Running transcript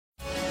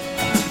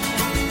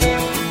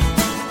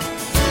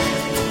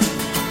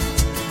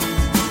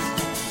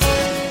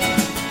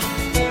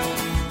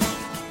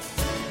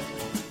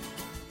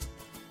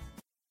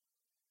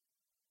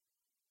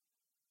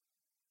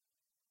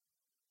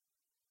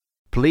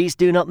Please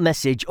do not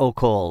message or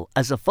call,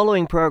 as the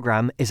following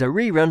programme is a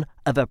rerun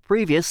of a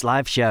previous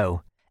live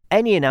show.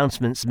 Any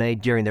announcements made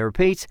during the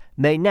repeat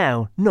may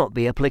now not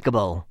be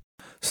applicable.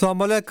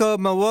 Assalamu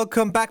alaikum and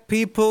welcome back,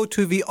 people,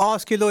 to the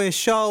Ask Your Lawyer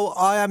show.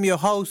 I am your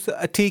host,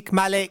 Atiq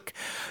Malik,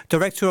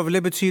 Director of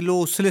Liberty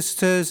Law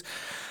Solicitors,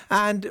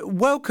 and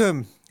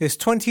welcome. It's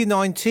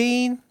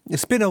 2019.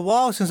 It's been a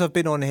while since I've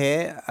been on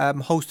here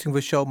hosting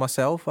the show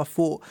myself. I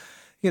thought,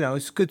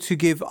 it's good to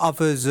give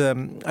others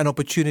an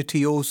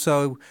opportunity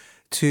also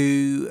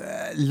to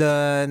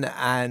learn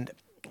and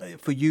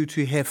for you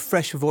to hear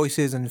fresh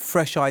voices and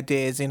fresh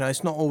ideas.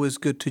 It's not always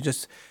good to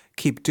just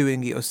keep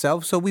doing it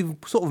yourself. So we've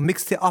sort of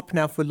mixed it up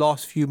now for the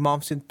last few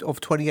months of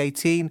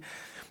 2018.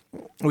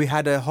 We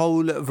had a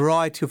whole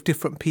variety of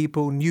different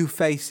people, new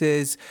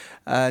faces,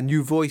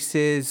 new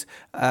voices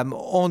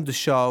on the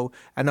show,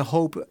 and I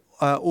hope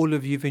all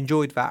of you have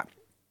enjoyed that.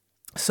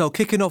 So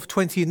kicking off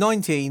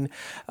 2019,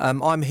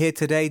 I'm here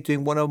today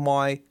doing one of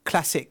my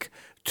classic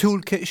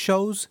toolkit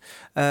shows.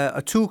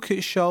 A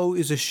toolkit show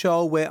is a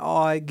show where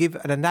I give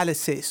an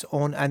analysis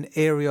on an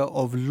area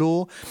of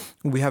law.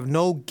 We have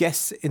no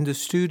guests in the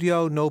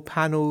studio, no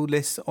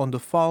panelists on the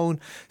phone.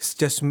 It's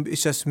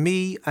just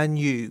me and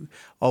you.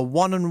 A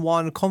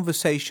one-on-one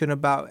conversation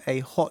about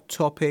a hot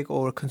topic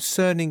or a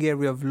concerning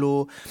area of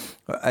law,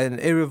 an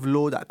area of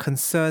law that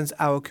concerns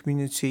our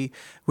community,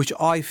 which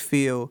I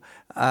feel,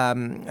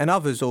 and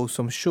others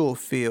also I'm sure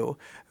feel,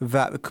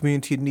 that the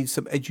community needs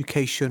some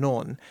education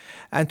on.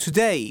 And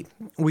today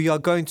we are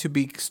going to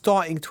be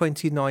starting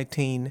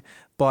 2019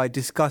 by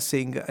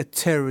discussing a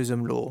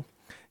terrorism law.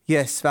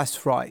 Yes,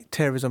 that's right,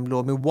 terrorism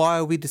law. I mean, why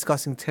are we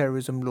discussing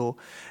terrorism law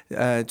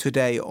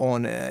today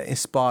on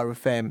Inspire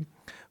FM?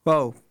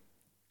 Well,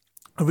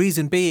 the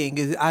reason being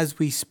is as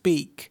we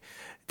speak,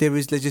 there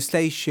is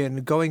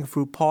legislation going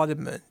through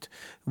Parliament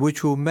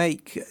which will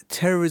make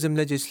terrorism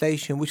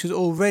legislation, which is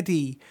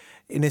already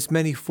in its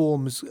many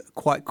forms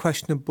quite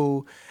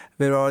questionable.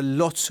 There are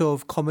lots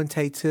of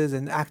commentators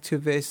and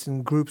activists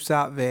and groups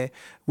out there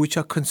which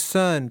are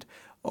concerned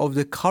of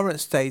the current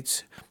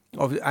state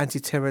of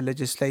anti-terror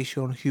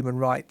legislation on human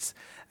rights.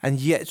 And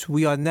yet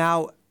we are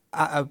now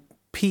at a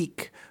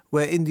peak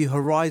where in the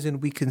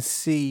horizon we can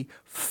see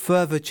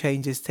further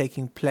changes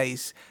taking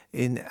place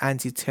in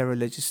anti-terror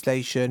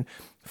legislation,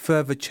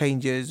 further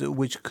changes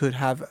which could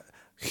have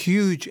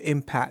huge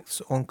impacts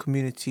on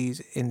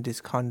communities in this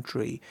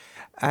country.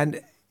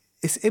 And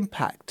its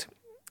impact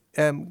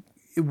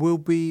it will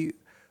be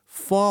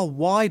far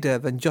wider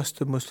than just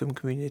the Muslim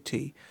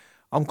community.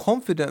 I'm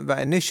confident that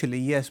initially,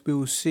 yes, we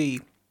will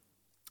see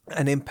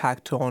an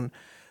impact on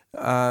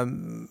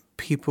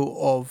people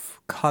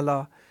of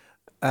colour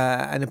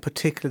and in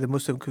particular the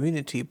Muslim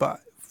community.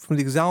 But from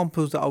the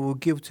examples that I will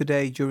give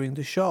today during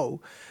the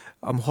show,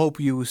 I hope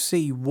you will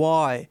see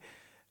why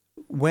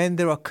when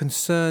there are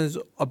concerns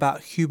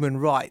about human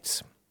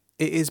rights,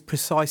 it is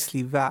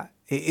precisely that.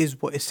 It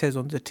is what it says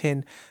on the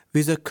tin.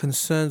 These are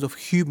concerns of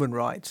human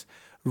rights,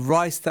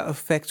 rights that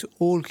affect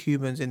all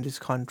humans in this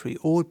country,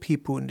 all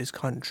people in this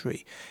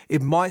country.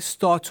 It might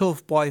start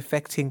off by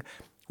affecting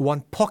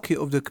one pocket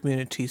of the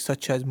community,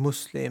 such as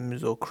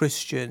Muslims or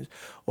Christians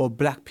or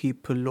black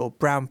people or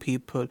brown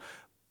people.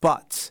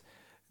 But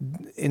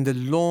in the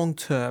long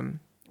term,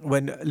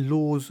 when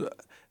laws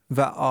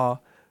that are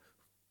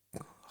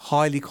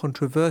highly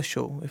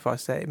controversial, if I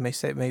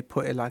may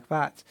put it like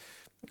that,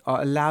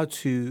 are allowed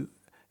to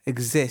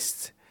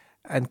exist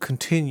and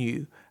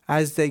continue,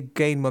 as they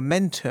gain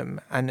momentum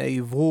and they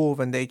evolve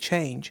and they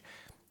change,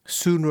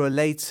 sooner or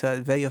later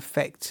they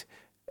affect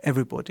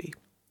everybody.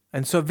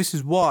 And so this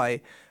is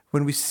why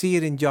when we see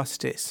an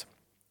injustice,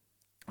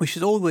 we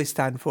should always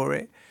stand for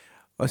it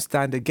or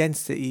stand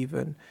against it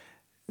even,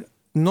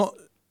 not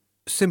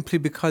simply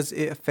because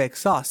it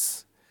affects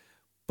us,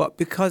 but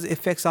because it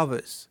affects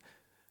others.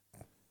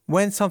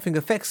 When something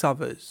affects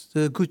others,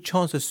 there's a good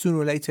chance that sooner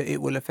or later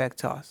it will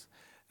affect us.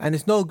 And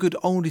it's no good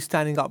only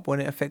standing up when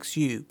it affects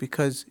you,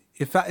 because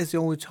if that is the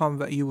only time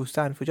that you will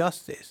stand for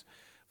justice,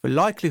 the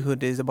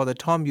likelihood is that by the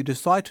time you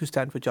decide to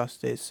stand for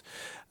justice,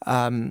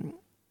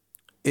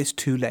 it's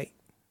too late,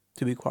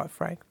 to be quite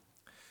frank.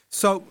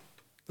 So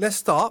let's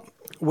start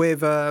with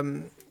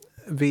the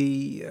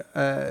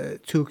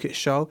Toolkit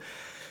show.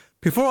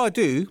 Before I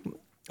do,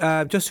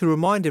 just to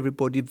remind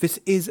everybody,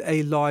 this is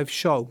a live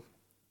show.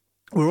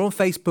 We're on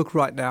Facebook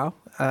right now,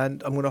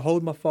 and I'm going to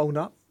hold my phone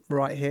up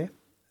right here.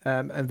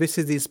 And this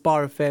is the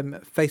Inspire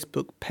FM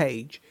Facebook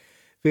page.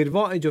 The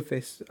advantage of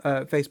this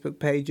Facebook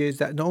page is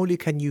that not only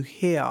can you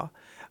hear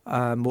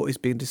what is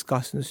being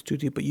discussed in the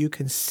studio, but you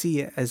can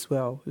see it as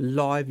well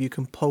live. You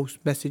can post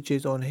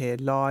messages on here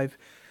live.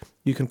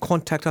 You can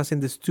contact us in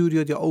the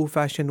studio the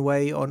old-fashioned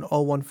way on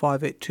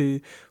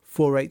 01582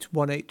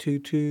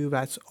 481822.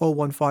 That's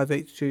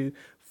 01582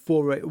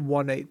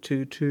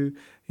 481822.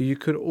 You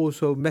could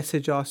also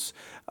message us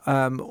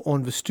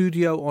on the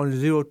studio on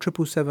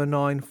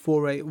 07779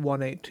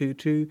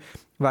 481822.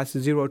 That's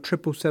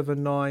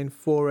 07779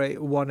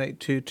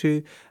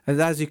 481822.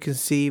 And as you can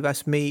see,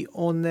 that's me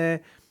on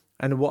there.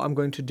 And what I'm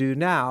going to do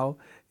now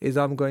is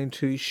I'm going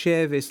to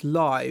share this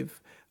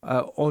live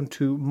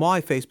onto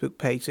my Facebook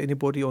page. So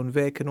anybody on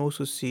there can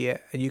also see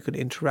it, and you can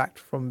interact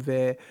from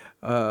there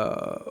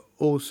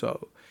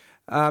also.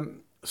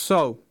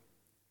 So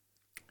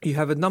you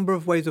have a number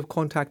of ways of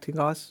contacting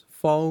us: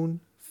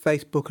 phone,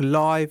 Facebook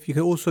Live. You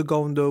can also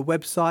go on the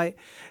website.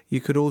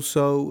 You could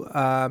also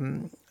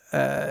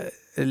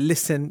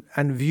listen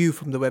and view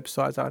from the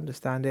website, as I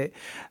understand it,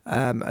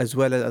 as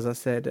well as I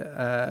said,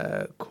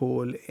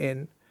 call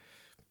in.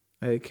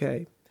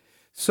 Okay,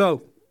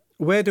 so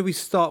where do we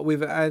start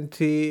with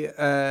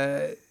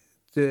the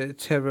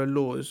terror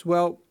laws?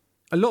 Well,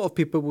 a lot of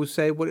people will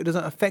say, well, it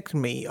doesn't affect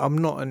me. I'm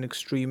not an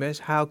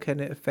extremist. How can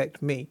it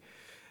affect me?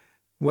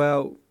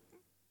 Well,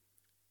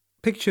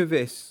 picture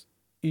this.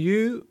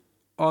 You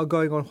are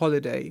going on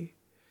holiday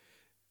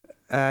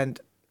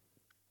and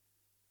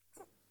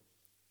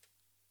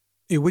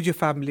you're with your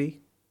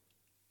family.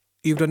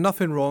 You've done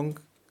nothing wrong.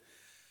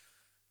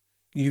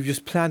 You've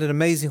just planned an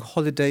amazing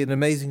holiday, an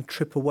amazing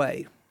trip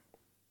away.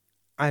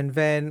 And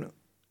then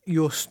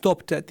you're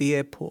stopped at the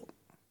airport.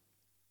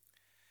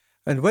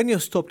 And when you're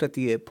stopped at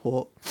the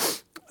airport,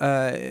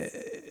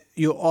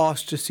 you're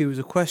asked a series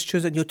of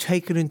questions and you're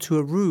taken into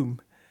a room.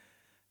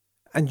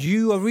 And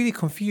you are really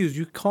confused.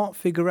 You can't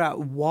figure out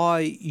why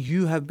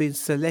you have been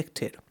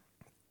selected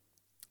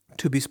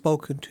to be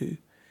spoken to.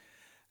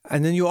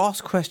 And then you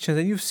ask questions,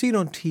 and you've seen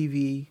on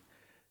TV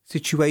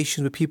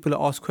situations where people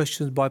are asked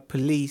questions by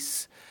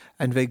police,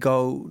 and they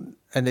go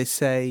and they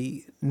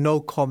say no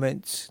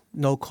comment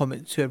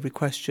to every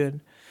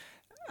question,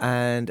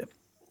 and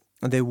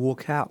they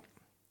walk out.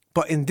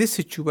 But in this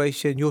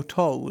situation, you're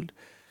told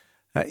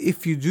that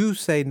if you do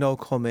say no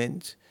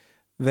comment,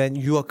 then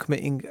you are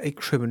committing a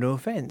criminal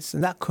offence,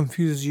 and that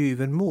confuses you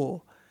even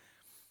more.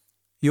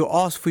 You're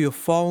asked for your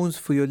phones,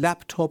 for your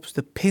laptops,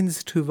 the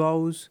pins to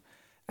those,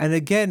 and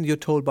again you're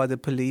told by the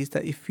police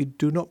that if you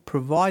do not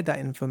provide that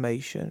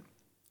information,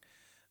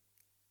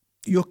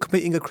 you're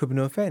committing a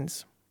criminal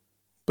offence.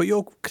 But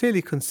you're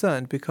clearly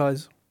concerned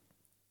because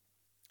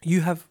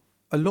you have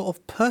a lot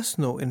of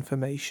personal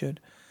information,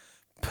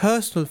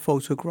 personal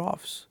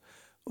photographs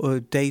or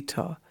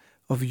data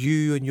of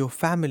you and your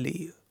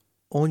family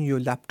on your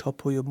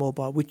laptop or your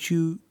mobile, which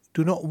you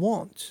do not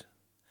want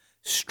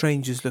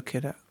strangers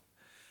looking at.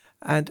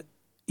 And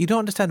you don't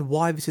understand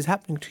why this is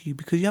happening to you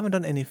because you haven't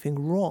done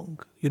anything wrong.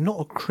 You're not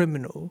a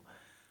criminal.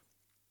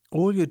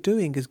 All you're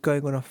doing is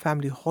going on a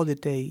family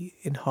holiday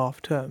in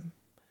half term.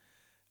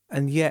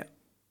 And yet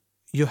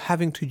you're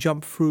having to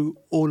jump through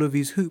all of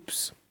these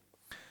hoops.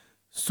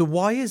 So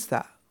why is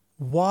that?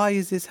 Why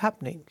is this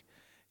happening?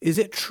 Is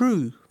it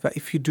true that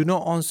if you do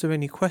not answer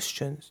any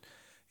questions,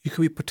 you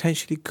could be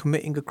potentially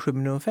committing a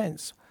criminal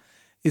offence?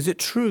 Is it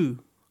true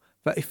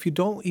that if you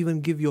don't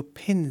even give your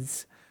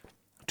pins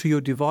to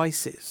your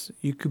devices,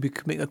 you could be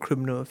committing a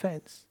criminal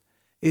offence?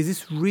 Is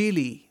this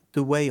really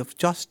the way of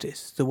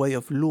justice, the way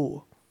of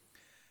law?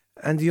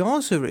 And the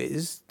answer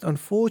is,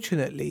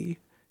 unfortunately,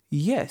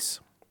 yes.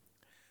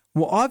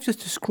 What I've just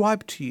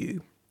described to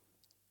you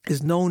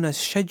is known as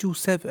Schedule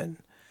 7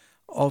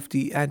 of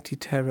the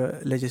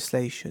anti-terror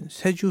legislation,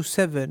 Schedule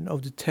 7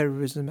 of the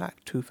Terrorism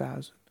Act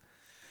 2000.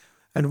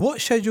 And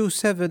what Schedule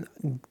 7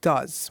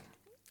 does,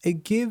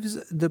 it gives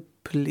the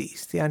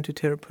police, the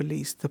anti-terror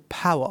police, the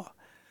power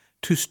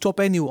to stop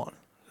anyone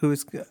who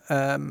is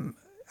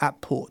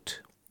at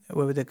port,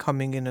 whether they're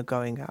coming in or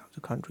going out of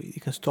the country.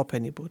 You can stop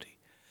anybody.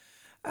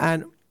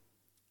 And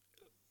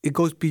it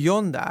goes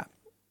beyond that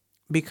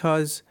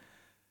because,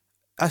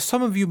 as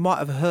some of you might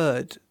have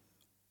heard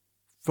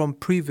from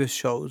previous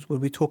shows when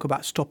we talk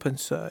about stop and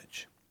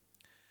search,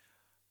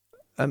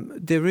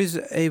 there is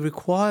a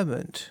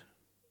requirement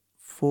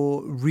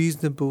for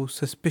reasonable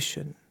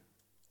suspicion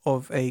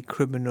of a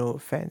criminal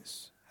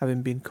offence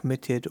having been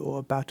committed or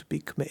about to be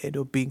committed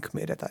or being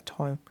committed at that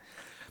time.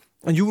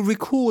 And you will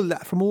recall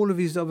that from all of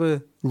these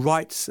other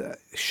rights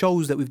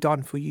shows that we've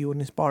done for you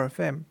on Inspire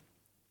FM.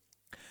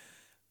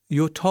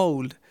 You're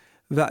told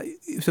that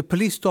if the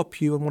police stop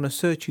you and want to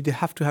search you, they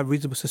have to have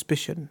reasonable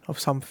suspicion of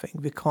something.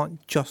 They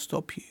can't just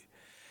stop you.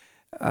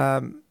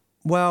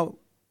 Well,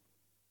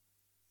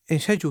 in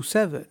Schedule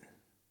 7,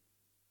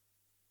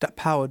 that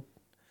power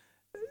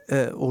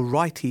or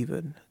right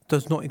even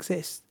does not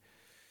exist.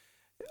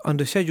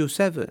 Under Schedule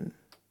 7,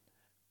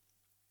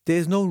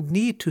 there's no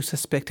need to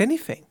suspect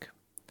anything.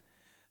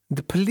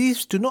 The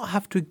police do not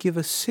have to give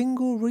a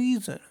single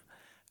reason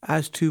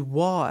as to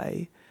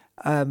why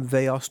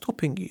they are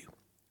stopping you.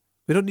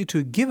 We don't need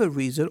to give a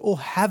reason or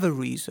have a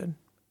reason.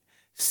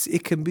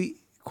 It can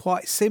be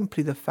quite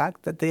simply the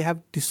fact that they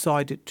have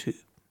decided to.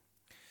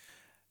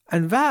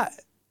 And that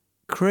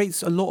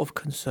creates a lot of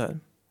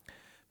concern.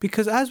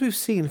 Because as we've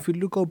seen, if we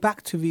go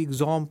back to the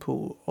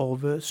example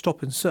of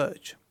stop and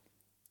search,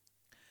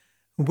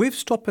 with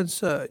stop and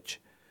search,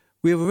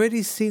 we have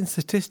already seen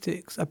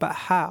statistics about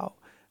how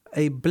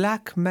a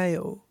black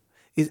male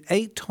is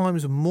 8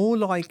 times more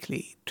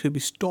likely to be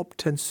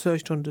stopped and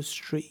searched on the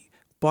street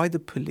by the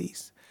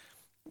police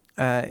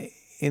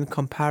in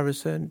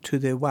comparison to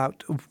their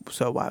white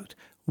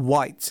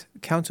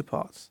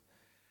counterparts.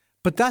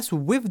 But that's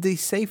with the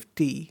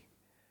safety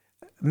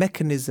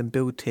mechanism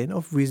built in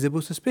of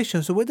reasonable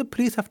suspicion. So where the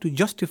police have to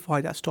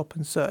justify that stop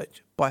and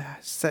search by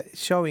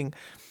showing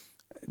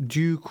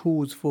due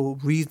cause for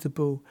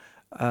reasonable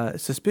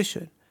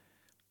suspicion.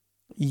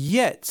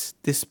 Yet,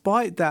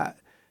 despite that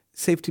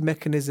safety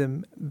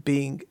mechanism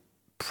being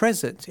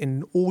present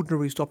in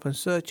ordinary stop and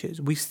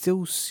searches, we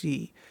still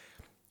see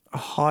a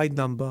high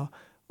number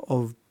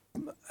of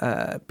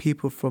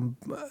people from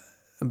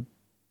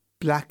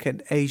Black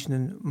and Asian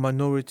and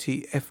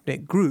minority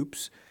ethnic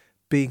groups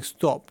being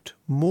stopped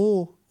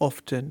more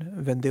often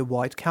than their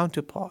white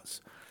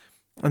counterparts.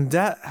 And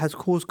that has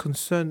caused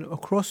concern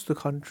across the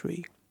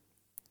country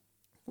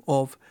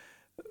of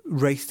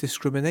race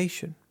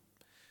discrimination.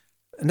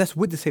 And that's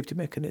with the safety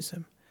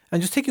mechanism.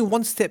 And just taking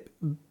one step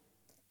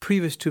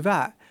previous to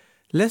that,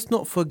 let's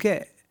not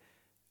forget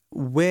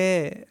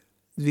where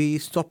the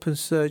stop and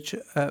search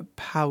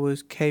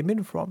powers came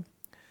in from.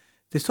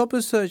 The stop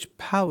and search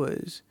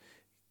powers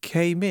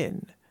came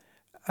in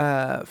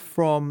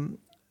from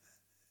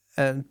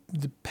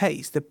the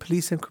PACE, the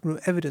Police and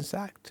Criminal Evidence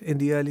Act, in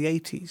the early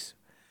 80s.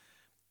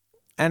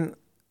 And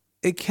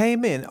it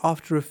came in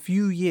after a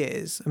few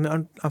years. I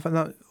mean, off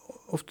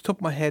the top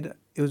of my head,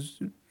 it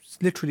was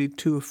literally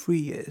 2 or 3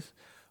 years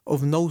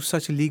of no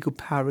such legal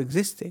power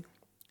existing.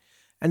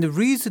 And the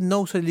reason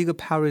no such legal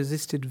power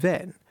existed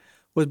then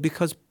was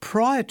because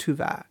prior to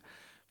that,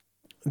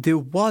 there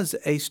was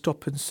a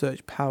stop and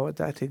search power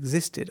that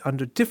existed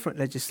under different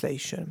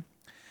legislation.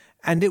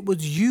 And it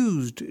was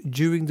used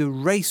during the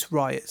race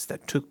riots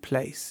that took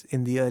place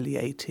in the early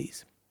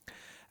 80s.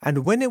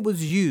 And when it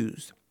was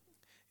used,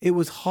 it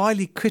was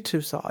highly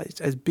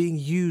criticized as being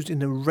used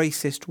in a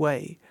racist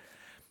way.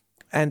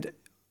 And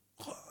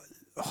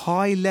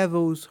high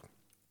levels,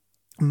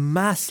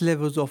 mass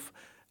levels of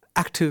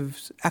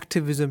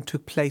activism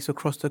took place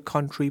across the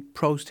country,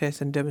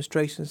 protests and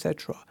demonstrations,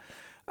 etc.,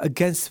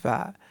 against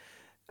that.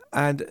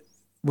 And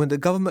when the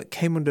government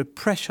came under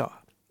pressure,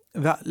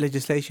 that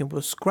legislation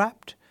was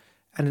scrapped,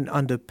 and then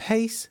under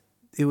PACE,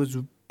 it was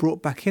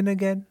brought back in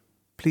again.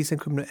 Police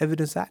and Criminal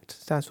Evidence Act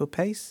stands for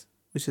PACE,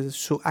 which is a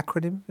short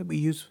acronym that we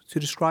use to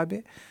describe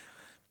it.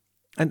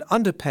 And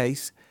under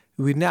PACE,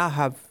 we now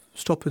have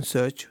stop and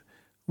search,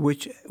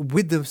 which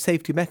with the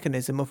safety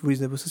mechanism of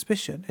reasonable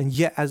suspicion. And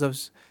yet, as I've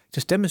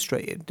just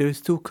demonstrated, there is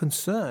still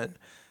concern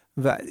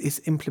that its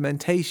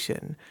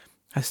implementation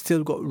has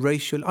still got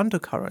racial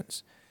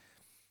undercurrents.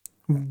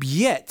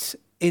 Yet,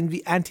 in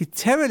the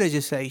anti-terror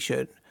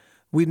legislation,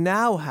 we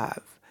now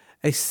have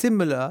a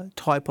similar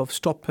type of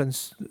stop and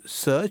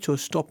search, or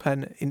stop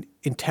and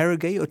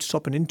interrogate, or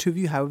stop and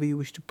interview, however you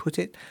wish to put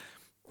it,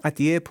 at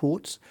the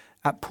airports,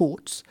 at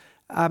ports,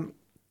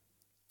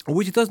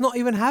 which does not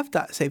even have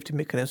that safety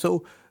mechanism.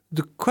 So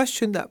the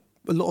question that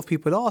a lot of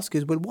people ask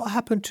is, well, what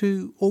happened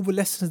to all the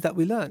lessons that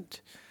we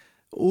learned?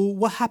 Or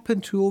what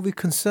happened to all the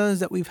concerns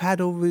that we've had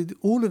over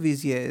all of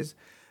these years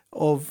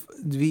of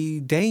the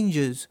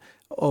dangers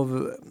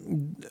of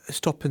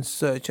stop and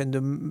search and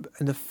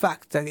the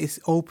fact that it's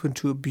open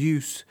to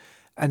abuse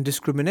and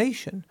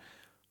discrimination?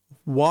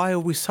 Why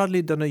have we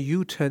suddenly done a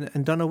U-turn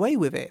and done away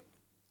with it?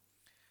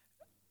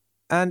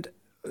 And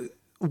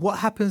what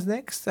happens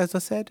next, as I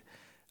said,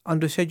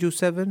 under Schedule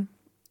 7?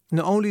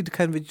 Not only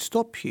can they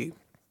stop you,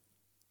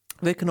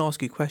 they can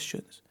ask you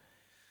questions.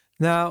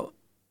 Now,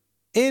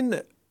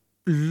 in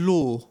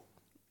law,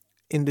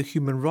 in the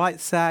Human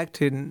Rights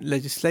Act, in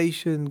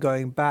legislation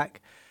going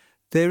back,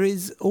 there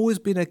has always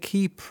been a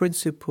key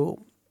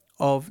principle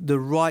of the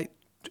right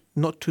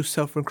not to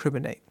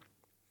self-incriminate.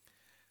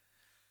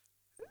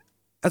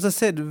 As I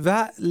said,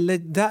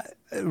 that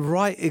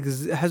right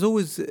has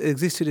always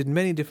existed in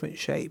many different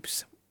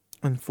shapes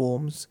and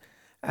forms,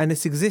 and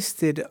it's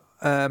existed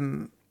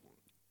in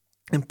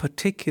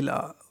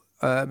particular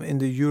in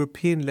the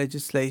European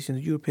legislation,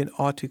 the European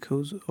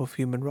Articles of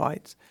Human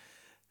Rights,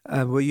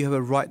 where you have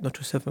a right not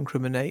to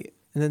self-incriminate.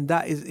 And then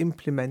that is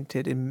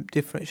implemented in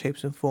different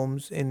shapes and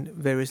forms in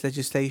various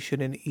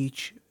legislation in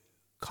each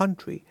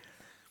country.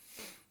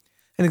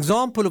 An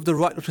example of the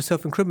right not to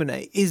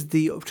self-incriminate is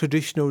the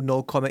traditional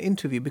no-comment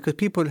interview, because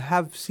people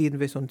have seen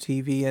this on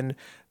TV and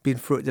been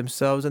through it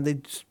themselves, and they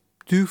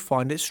do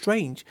find it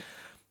strange.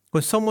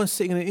 When someone's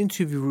sitting in an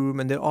interview room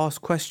and they're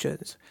asked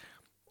questions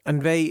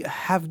and they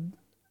have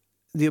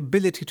the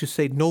ability to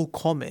say no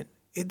comment,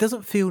 it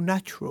doesn't feel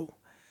natural.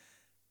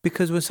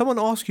 Because when someone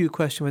asks you a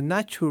question, a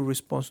natural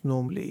response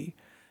normally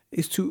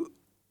is to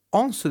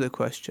answer the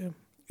question.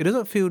 It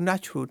doesn't feel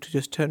natural to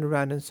just turn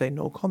around and say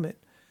no comment.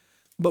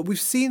 But we've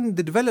seen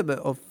the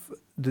development of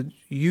the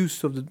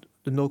use of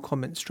the no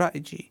comment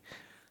strategy.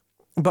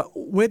 But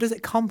where does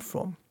it come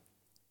from?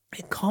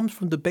 It comes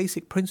from the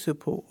basic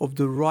principle of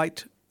the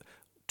right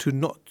to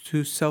not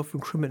to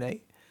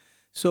self-incriminate.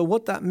 So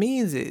what that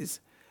means is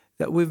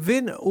that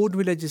within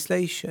ordinary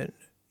legislation,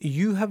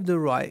 you have the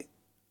right,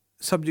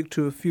 subject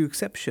to a few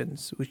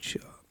exceptions, which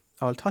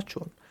I'll touch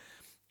on.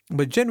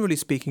 But generally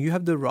speaking, you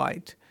have the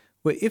right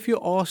where if you're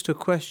asked a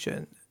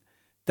question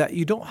that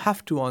you don't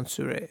have to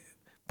answer it,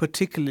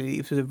 particularly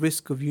if there's a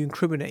risk of you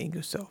incriminating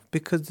yourself,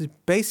 because the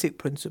basic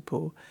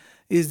principle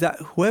is that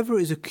whoever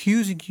is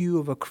accusing you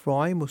of a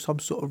crime or some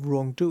sort of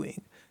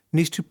wrongdoing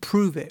needs to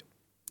prove it.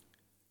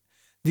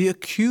 The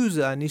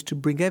accuser needs to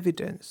bring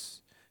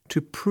evidence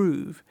to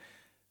prove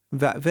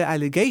that their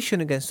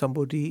allegation against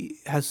somebody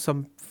has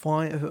some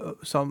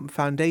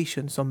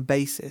foundation, some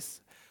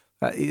basis,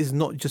 that it has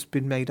not just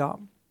been made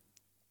up.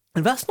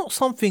 And that's not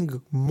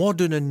something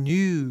modern and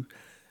new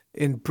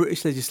in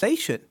British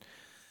legislation.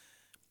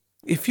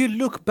 If you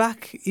look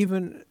back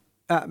even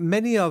at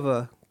many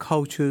other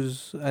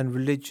cultures and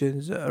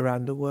religions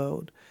around the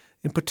world,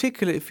 in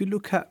particular, if you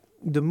look at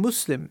the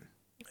Muslim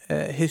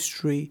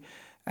history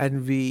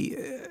and the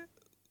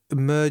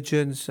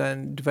emergence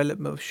and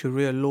development of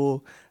Sharia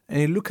law,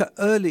 and you look at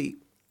early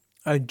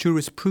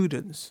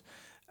jurisprudence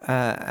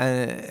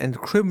and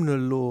criminal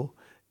law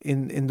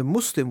in the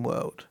Muslim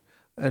world,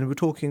 and we're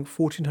talking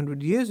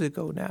 1400 years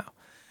ago now,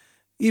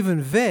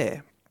 even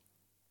there,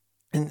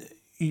 and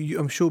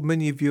I'm sure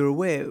many of you are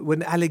aware,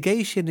 when an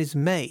allegation is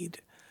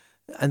made,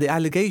 and the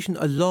allegation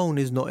alone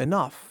is not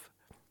enough,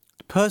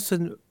 the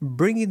person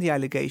bringing the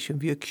allegation,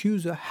 the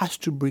accuser, has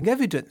to bring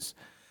evidence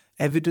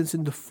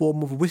in the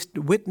form of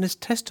witness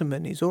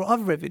testimonies or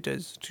other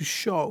evidence to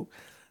show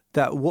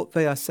that what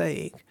they are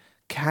saying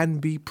can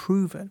be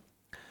proven.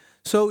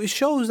 So it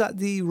shows that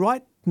the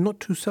right not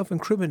to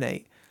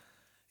self-incriminate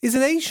is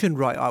an ancient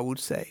right, I would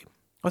say.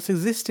 It's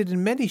existed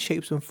in many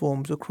shapes and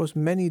forms across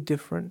many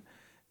different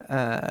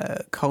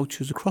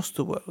cultures across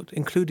the world,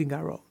 including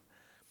our own.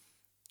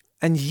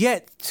 And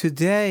yet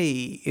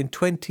today, in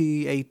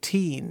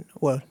 2018,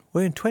 well,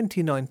 we're in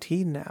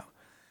 2019 now,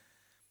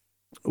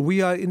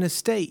 we are in a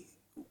state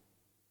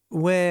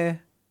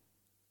where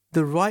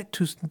the right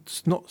to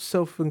not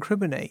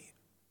self-incriminate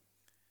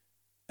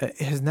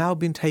has now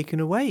been taken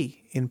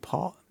away in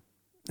part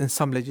in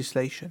some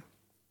legislation,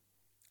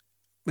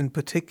 in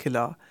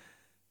particular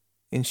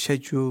in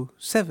Schedule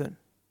 7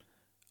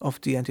 of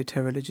the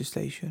anti-terror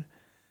legislation.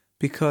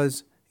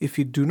 Because if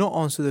you do not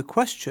answer the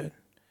question,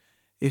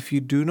 if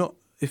you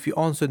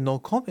answer no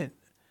comment,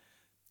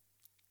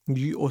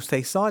 or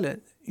stay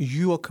silent,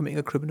 you are committing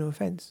a criminal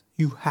offence.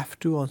 You have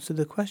to answer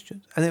the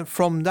questions. And then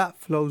from that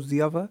flows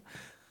the other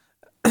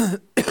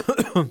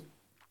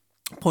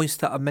points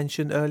that I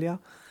mentioned earlier,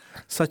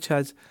 such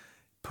as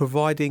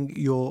providing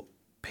your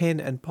PIN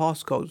and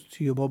passcodes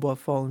to your mobile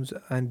phones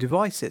and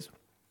devices.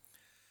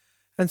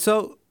 And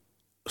so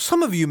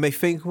some of you may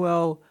think,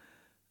 well,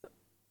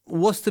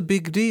 what's the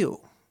big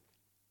deal?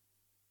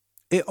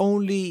 It's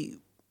only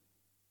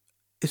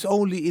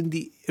in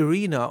the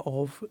arena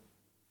of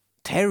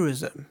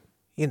terrorism,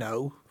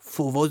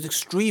 for those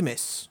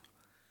extremists.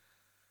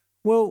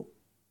 Well,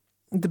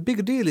 the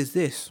big deal is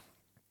this.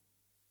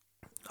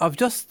 I've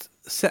just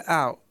set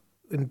out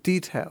in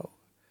detail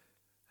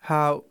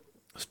how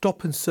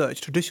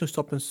traditional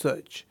stop and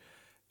search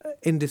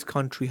in this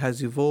country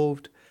has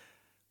evolved,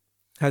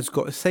 has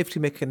got a safety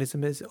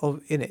mechanism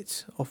in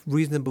it of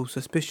reasonable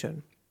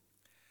suspicion,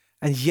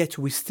 and yet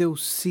we still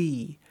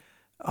see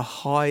a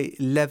high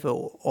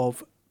level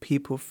of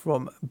people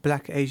from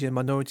Black, Asian,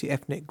 minority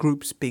ethnic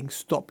groups being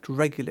stopped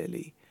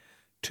regularly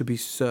to be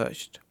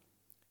searched.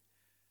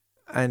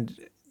 And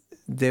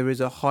there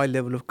is a high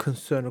level of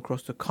concern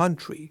across the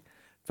country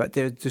that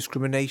there is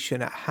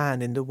discrimination at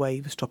hand in the way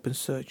the stop and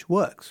search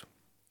works.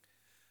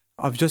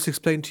 I've just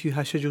explained to you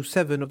how Schedule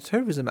 7 of the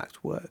Terrorism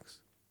Act works.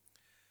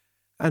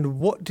 And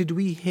what did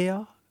we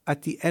hear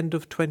at the end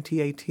of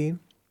 2018?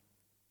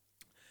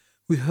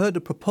 We heard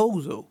a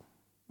proposal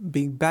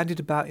being bandied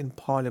about in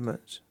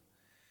Parliament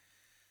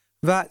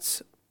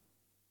that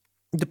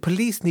the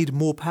police need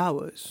more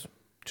powers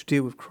to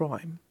deal with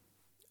crime,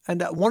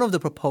 and that one of the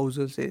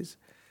proposals is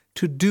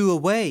to do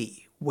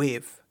away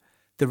with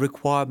the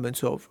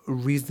requirements of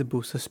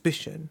reasonable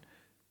suspicion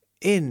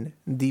in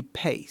the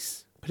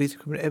PACE, Police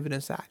and Criminal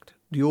Evidence Act,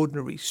 the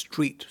ordinary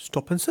street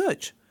stop and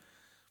search.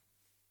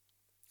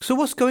 So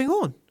what's going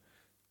on?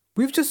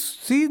 We've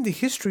just seen the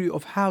history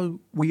of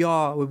how we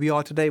are where we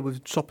are today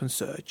with stop and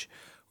search.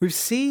 We've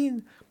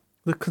seen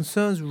the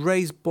concerns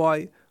raised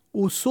by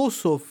all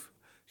sorts of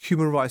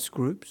human rights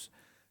groups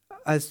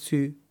as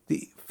to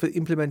the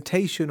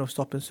implementation of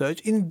stop and search.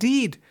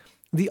 Indeed,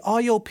 the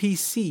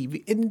IOPC,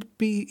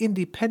 the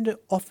Independent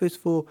Office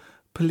for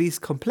Police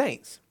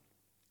Complaints,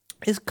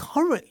 is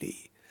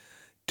currently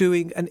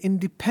doing an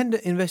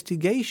independent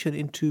investigation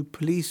into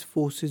police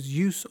forces'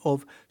 use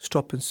of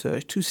stop and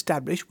search to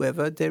establish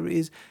whether there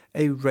is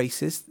a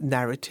racist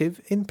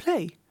narrative in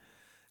play.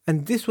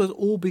 And this was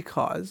all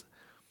because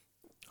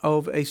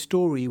of a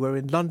story where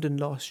in London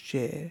last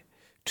year,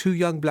 two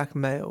young black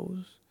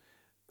males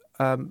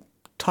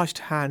touched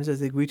hands as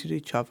they greeted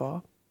each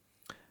other,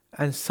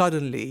 and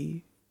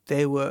suddenly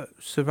they were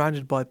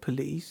surrounded by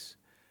police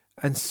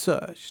and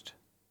searched.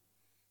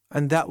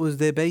 And that was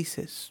their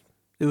basis.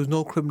 There was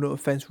no criminal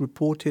offence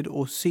reported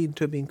or seen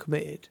to have been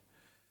committed.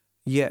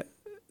 Yet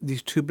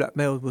these two black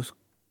males were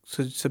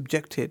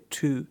subjected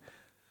to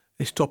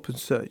a stop and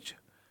search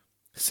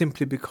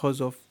simply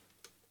because of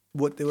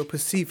what they were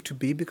perceived to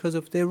be because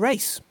of their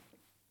race.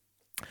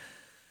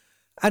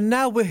 And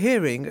now we're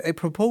hearing a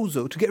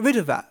proposal to get rid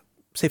of that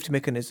safety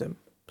mechanism.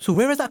 So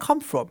where has that come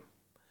from?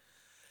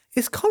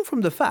 It's come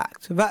from the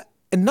fact that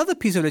another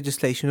piece of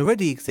legislation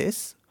already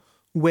exists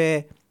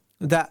where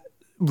that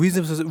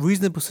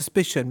reasonable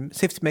suspicion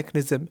safety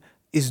mechanism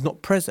is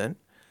not present.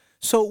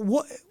 So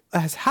what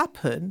has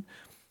happened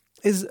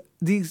is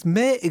the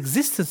mere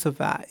existence of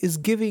that is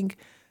giving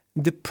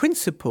the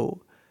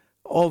principle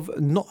of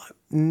it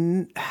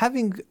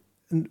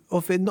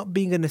not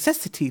being a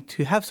necessity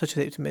to have such a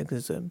safety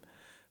mechanism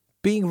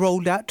being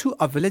rolled out to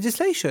other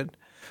legislation.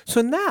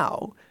 So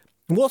now,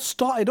 what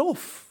started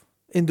off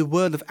in the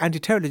world of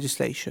anti-terror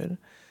legislation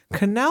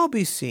can now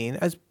be seen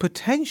as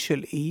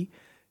potentially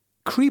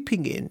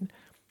creeping in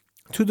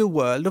to the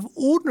world of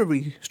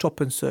ordinary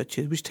stop and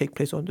searches which take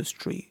place on the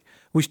street,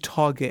 which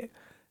target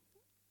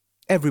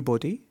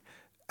everybody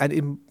and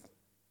in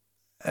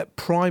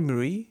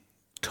primary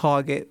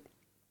target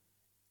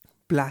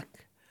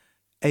black,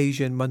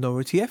 Asian,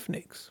 minority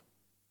ethnics.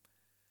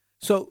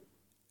 So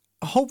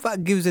I hope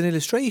that gives an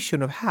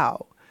illustration of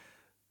how,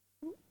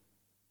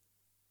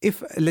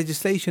 if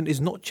legislation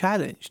is not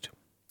challenged,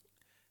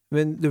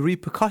 then the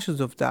repercussions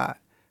of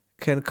that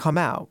can come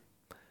out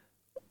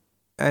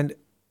and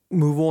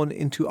move on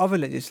into other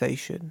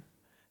legislation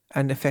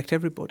and affect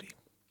everybody.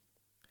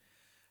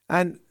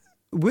 And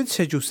with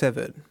Schedule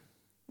 7,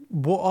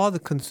 what are the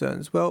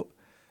concerns? Well,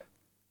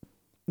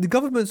 the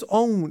government's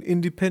own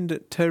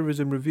independent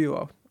terrorism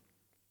reviewer,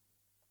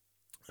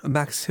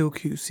 Max Hill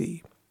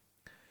QC,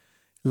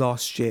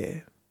 last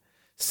year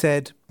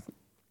said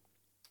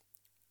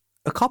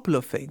a couple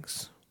of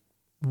things.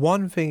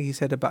 One thing he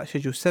said about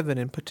Schedule 7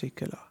 in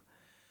particular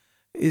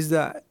is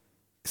that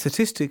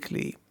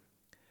statistically,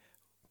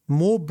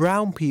 more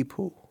brown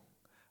people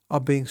are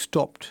being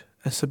stopped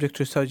and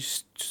subjected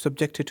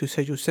to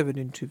Schedule 7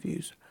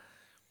 interviews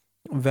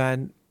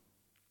than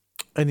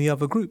any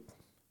other group.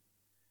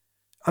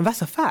 And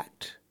that's a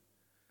fact.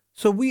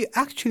 So we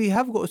actually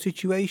have got a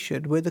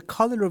situation where the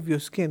colour of your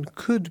skin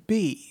could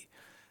be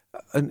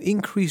an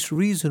increased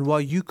reason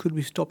why you could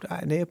be stopped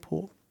at an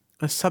airport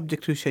and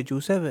subject to Schedule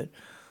 7,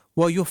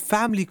 why your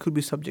family could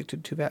be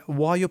subjected to that,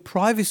 why your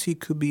privacy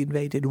could be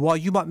invaded, why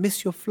you might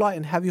miss your flight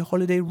and have your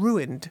holiday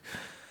ruined.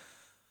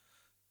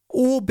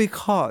 All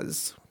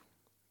because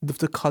of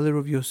the colour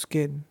of your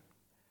skin,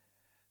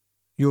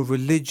 your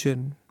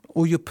religion,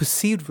 or your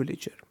perceived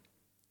religion.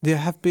 There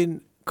have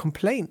been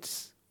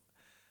complaints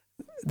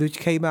which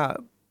came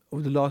out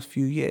over the last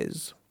few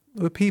years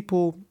where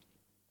people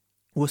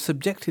were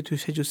subjected to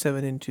Schedule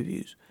 7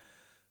 interviews,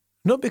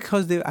 not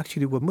because they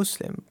actually were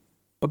Muslim,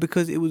 but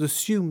because it was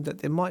assumed that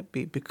they might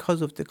be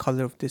because of the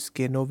colour of their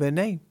skin or their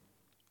name.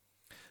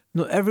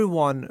 Not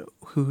everyone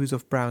who is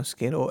of brown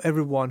skin or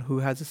everyone who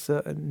has a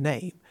certain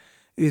name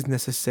is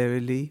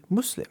necessarily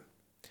Muslim.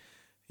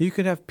 You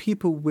can have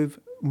people with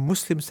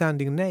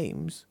Muslim-sounding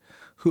names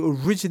who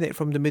originate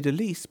from the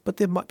Middle East, but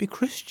they might be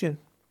Christian,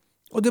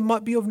 or they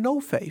might be of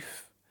no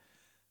faith.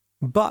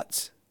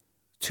 But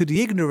to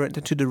the ignorant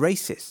and to the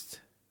racist,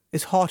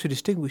 it's hard to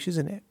distinguish,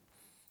 isn't it?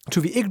 To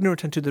the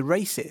ignorant and to the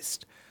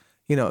racist,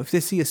 if they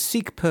see a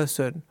Sikh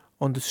person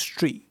on the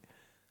street,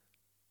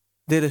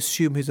 they'll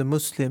assume he's a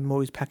Muslim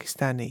or he's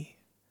Pakistani.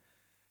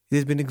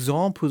 There's been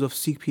examples of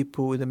Sikh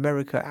people in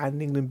America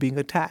and England being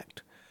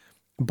attacked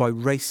by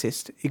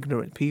racist,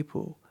 ignorant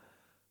people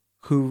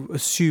who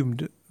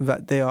assumed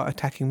that they are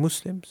attacking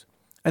Muslims.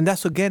 And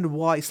that's again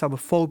why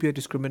Islamophobia,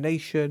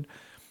 discrimination,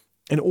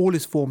 in all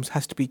its forms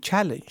has to be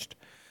challenged.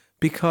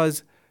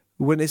 Because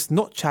when it's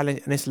not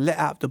challenged and it's let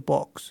out of the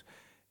box,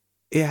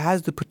 it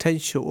has the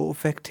potential of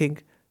affecting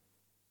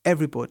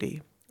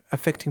everybody,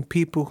 affecting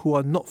people who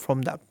are not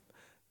from that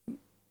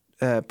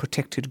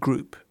protected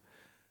group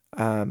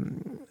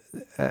and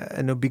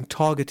are being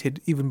targeted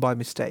even by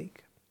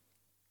mistake.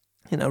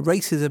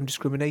 Racism,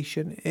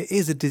 discrimination, it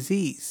is a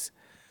disease.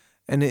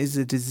 And it is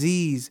a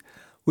disease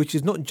which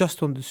is not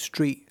just on the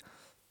street,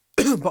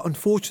 but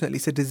unfortunately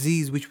it's a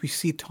disease which we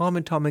see time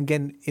and time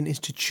again in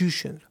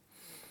institutions.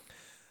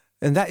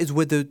 And that is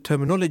where the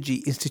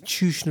terminology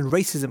institutional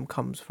racism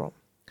comes from,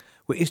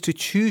 where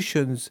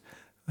institutions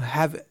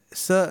have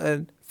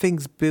certain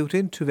things built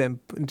into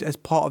them as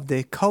part of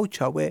their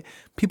culture where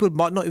people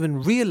might not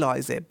even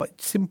realize it,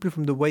 but simply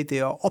from the way they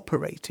are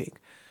operating,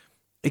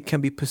 it can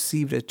be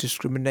perceived as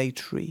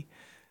discriminatory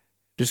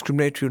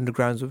on the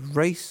grounds of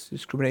race,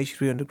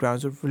 discriminatory on the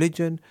grounds of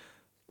religion,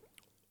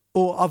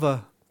 or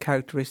other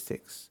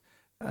characteristics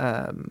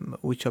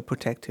which are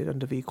protected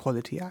under the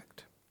Equality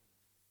Act.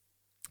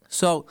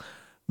 So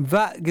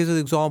that gives an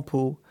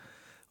example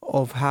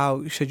of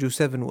how Schedule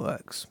 7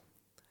 works.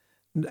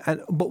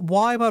 But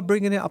why am I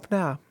bringing it up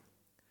now?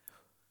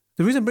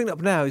 The reason I'm bringing it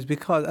up now is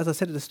because, as I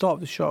said at the start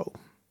of the show,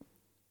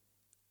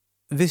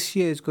 this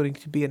year is going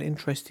to be an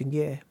interesting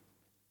year.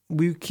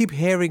 We keep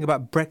hearing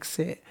about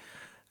Brexit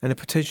and the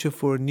potential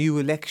for a new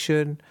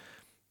election.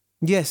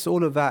 Yes,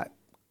 all of that,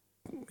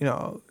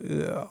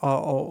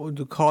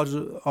 the cards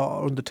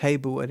are on the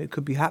table and it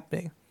could be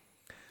happening.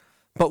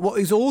 But what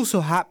is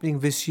also happening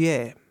this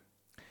year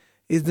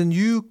is the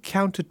new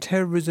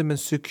Counter-Terrorism and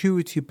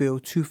Security Bill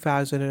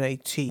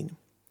 2018.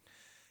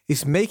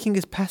 It's making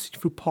its passage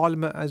through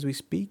Parliament as we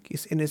speak.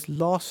 It's in its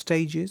last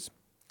stages.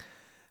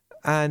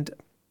 And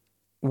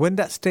when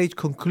that stage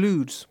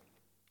concludes,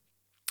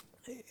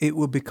 it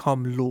will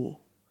become law.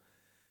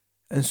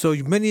 And so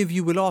many of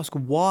you will ask,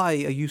 why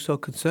are you so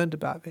concerned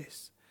about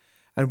this?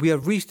 And we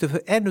have reached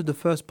the end of the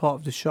first part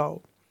of the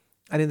show.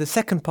 And in the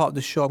second part of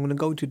the show, I'm going to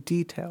go into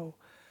detail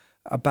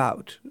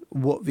about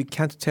what the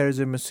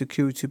Counterterrorism and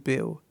Security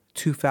Bill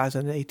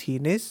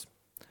 2018 is,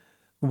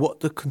 what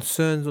the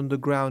concerns on the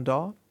ground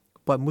are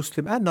by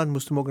Muslim and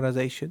non-Muslim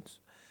organisations,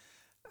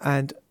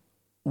 and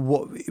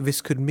what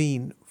this could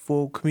mean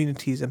for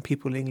communities and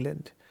people in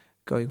England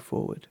going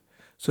forward.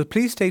 So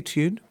please stay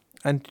tuned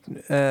and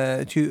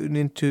tune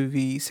into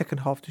the second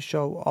half of the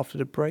show after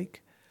the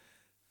break.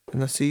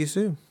 And I'll see you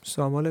soon.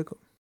 Assalamu alaikum.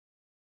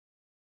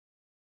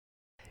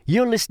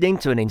 You're listening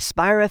to an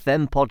Inspire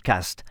FM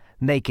podcast,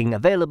 making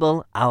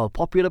available our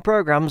popular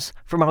programs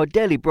from our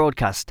daily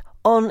broadcast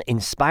on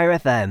Inspire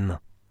FM.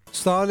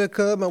 Assalamu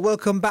alaikum and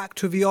welcome back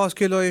to the Ask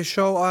Your Lawyer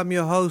show. I'm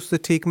your host,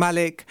 Atiq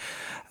Malik,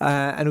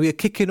 and we are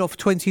kicking off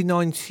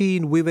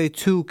 2019 with a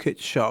toolkit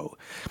show.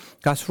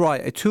 That's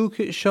right, a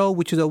toolkit show,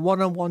 which is a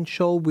one-on-one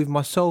show with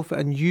myself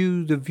and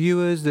you, the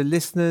viewers, the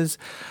listeners,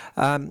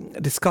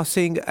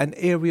 discussing an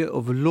area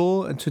of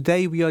law. And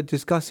today we are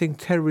discussing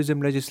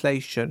terrorism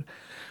legislation.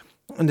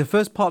 In the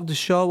first part of the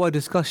show, I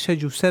discussed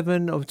Schedule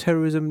 7 of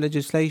terrorism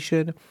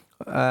legislation,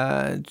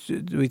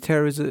 the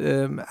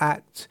Terrorism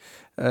Act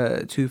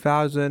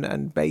 2000,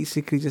 and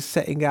basically just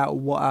setting out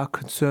what our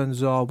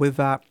concerns are with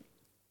that,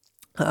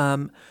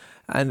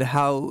 and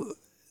how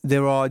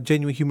there are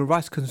genuine human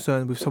rights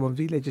concerns with some of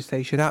the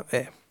legislation out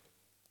there.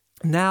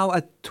 Now,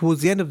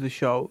 towards the end of the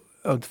show,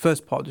 of the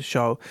first part of the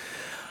show,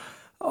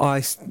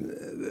 I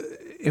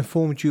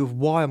informed you of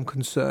why I'm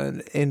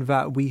concerned, in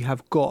that we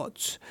have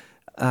got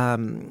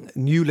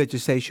new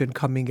legislation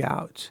coming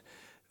out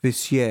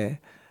this year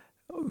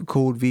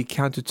called the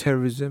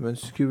Counterterrorism and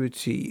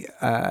Security,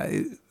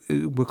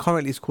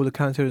 currently it's called the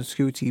Counterterrorism and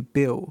Security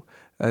Bill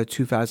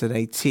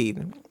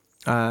 2018.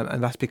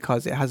 And that's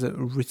because it hasn't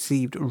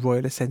received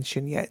royal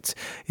ascension yet.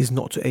 It's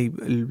not a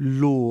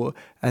law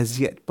as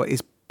yet, but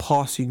it's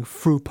passing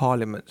through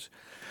Parliament.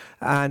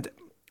 And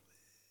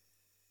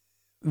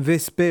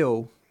this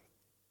bill,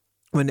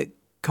 when it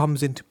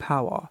comes into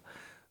power,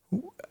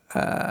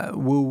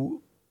 will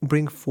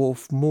bring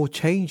forth more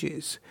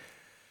changes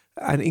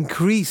and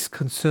increase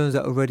concerns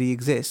that already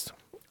exist.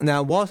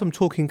 Now, whilst I'm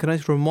talking, can I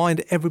just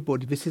remind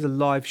everybody, this is a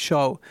live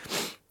show.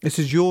 This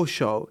is your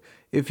show.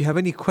 If you have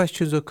any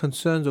questions or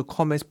concerns or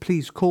comments,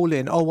 please call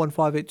in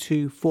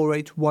 01582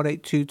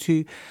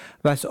 481822.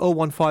 That's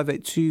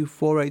 01582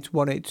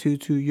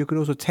 481822. You can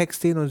also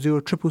text in on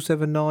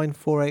 07779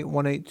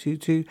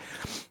 481822.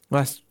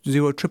 That's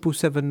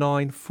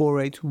 07779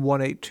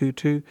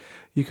 481822.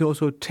 You can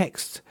also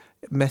text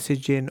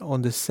message in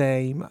on the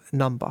same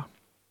number.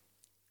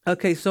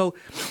 Okay, so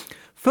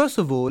first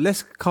of all,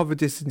 let's cover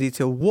this in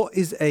detail. What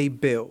is a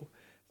bill?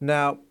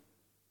 Now,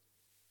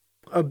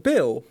 a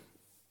bill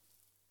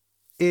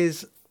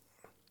is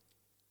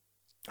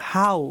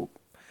how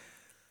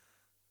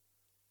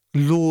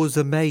laws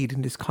are made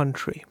in this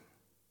country.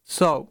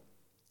 So,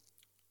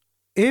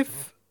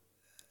 if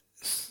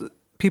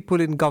people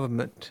in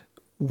government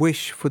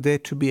wish for there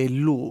to be a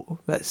law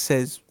that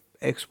says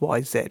X,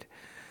 Y, Z,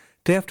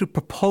 they have to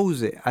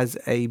propose it as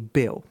a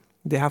bill.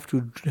 They have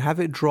to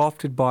have it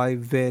drafted by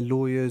their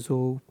lawyers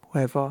or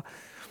whoever,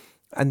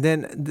 and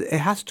then it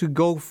has to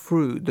go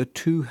through the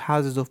two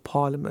houses of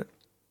Parliament.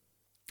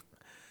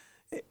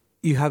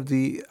 You have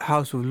the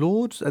House of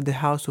Lords and the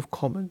House of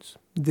Commons.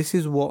 This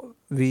is what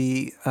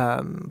the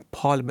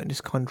Parliament in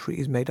this country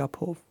is made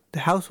up of.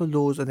 The House of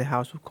Lords and the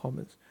House of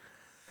Commons.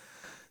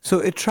 So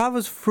it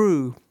travels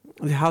through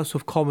the House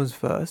of Commons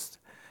first,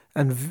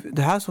 and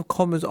the House of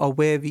Commons are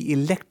where the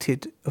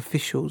elected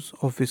officials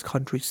of this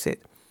country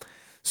sit.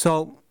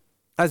 So,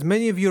 as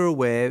many of you are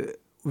aware,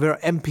 there are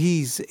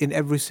MPs in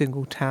every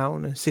single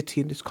town and city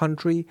in this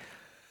country,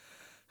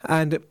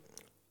 and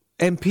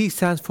MP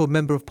stands for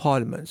Member of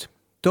Parliament.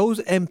 Those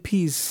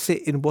MPs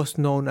sit in what's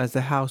known as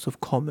the House of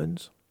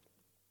Commons,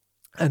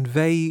 and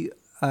they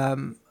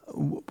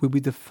will be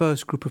the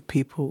first group of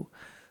people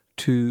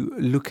to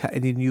look at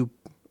any new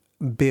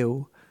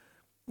bill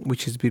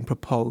which has been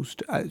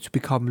proposed to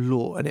become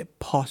law, and it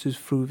passes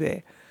through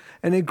there.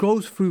 And it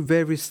goes through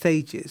various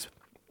stages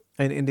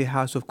in the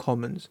House of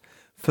Commons.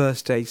 First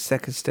stage,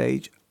 second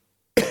stage,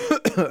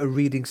 a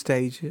reading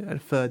stage,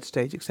 and third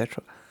stage,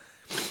 etc.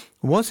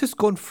 Once it's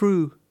gone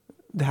through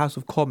the House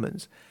of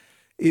Commons,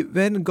 it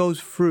then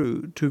goes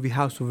through to the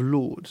House of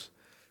Lords.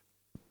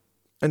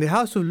 And the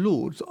House of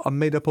Lords are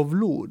made up of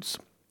lords,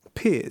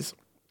 peers,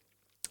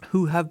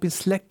 who have been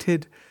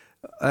selected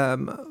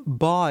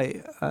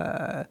by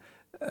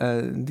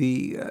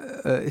the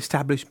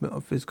establishment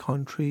of this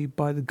country,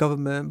 by the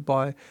government,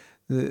 by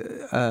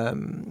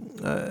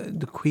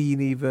the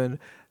Queen even.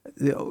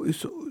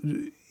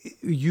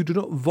 You do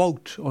not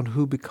vote on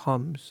who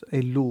becomes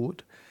a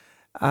lord.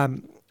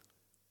 And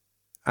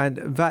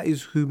that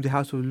is whom the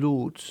House of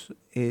Lords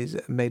is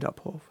made up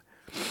of.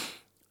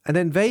 And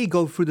then they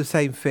go through the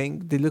same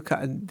thing. They look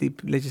at the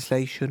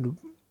legislation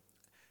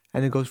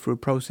and it goes through a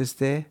process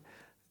there.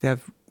 They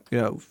have,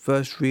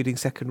 first reading,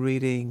 second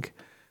reading,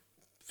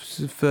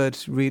 third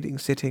reading,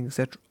 sitting,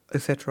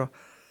 etc.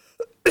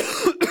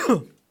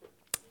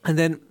 And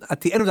then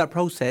at the end of that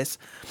process,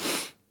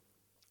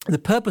 the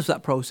purpose of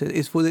that process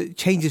is for the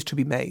changes to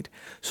be made.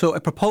 So a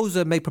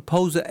proposer may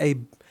propose a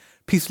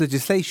piece of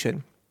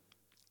legislation,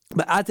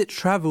 but as it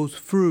travels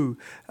through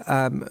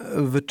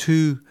the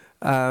two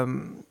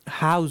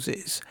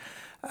houses,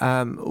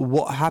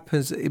 what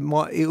happens, it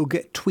will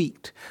get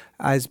tweaked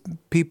as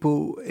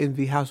people in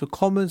the House of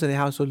Commons and the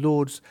House of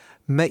Lords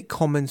make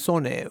comments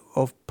on it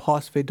of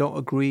parts they don't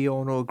agree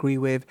on or agree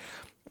with,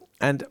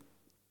 and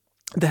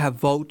they have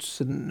votes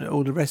and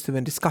all the rest of it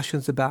and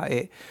discussions about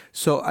it.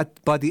 So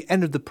by the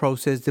end of the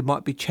process, there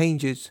might be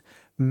changes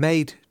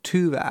made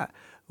to that,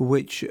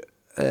 which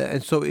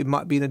and so it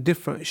might be in a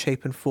different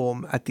shape and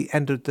form at the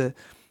end of the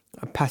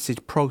passage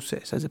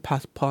process as it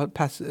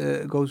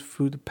goes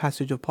through the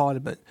passage of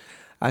Parliament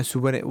as to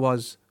when it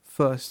was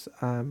first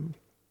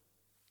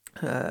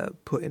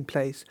put in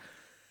place.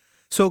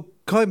 So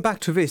going back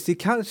to this, the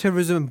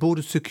Counter-Terrorism and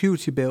Border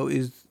Security Bill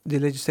is the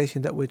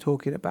legislation that we're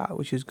talking about,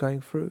 which is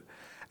going through.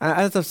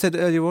 As I've said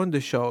earlier on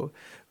the show,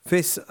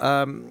 this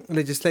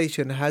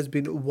legislation has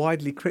been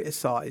widely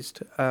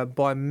criticised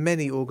by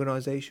many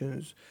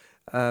organisations,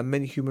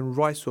 many human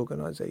rights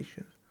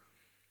organisations.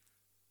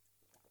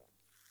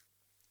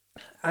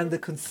 And the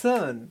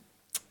concern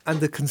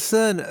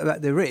that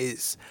there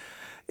is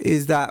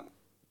that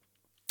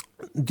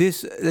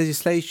this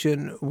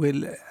legislation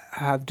will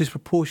have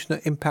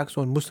disproportionate impacts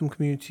on Muslim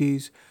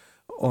communities,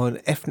 on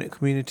ethnic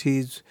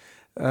communities,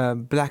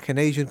 Black and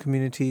Asian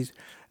communities,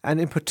 and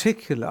in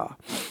particular,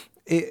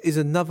 it is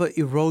another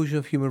erosion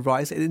of human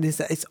rights. It is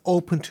that it's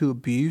open to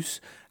abuse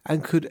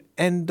and could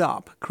end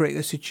up creating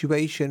a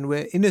situation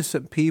where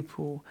innocent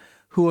people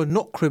who are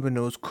not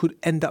criminals could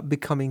end up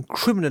becoming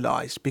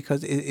criminalized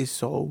because it is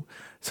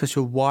such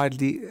a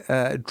widely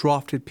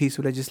drafted piece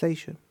of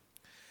legislation.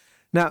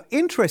 Now,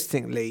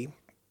 interestingly,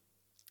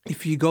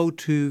 if you go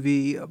to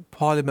the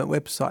Parliament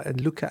website and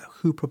look at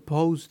who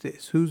proposed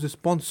this, who's the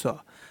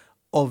sponsor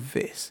of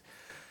this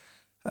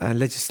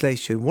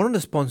legislation, one of the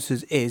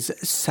sponsors is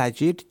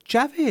Sajid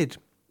Javid,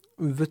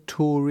 the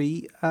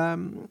Tory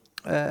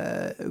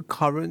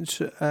current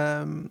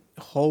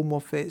Home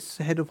Office,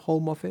 head of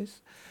Home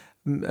Office,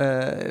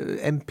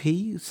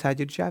 MP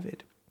Sajid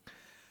Javid.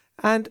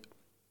 And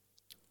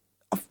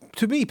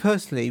to me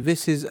personally,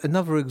 this is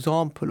another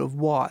example of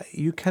why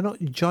you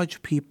cannot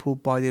judge people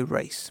by their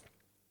race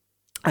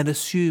and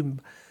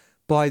assume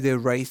by their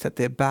race that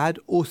they're bad,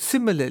 or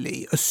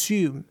similarly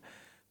assume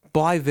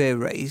by their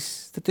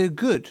race that they're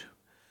good.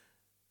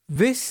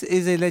 This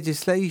is a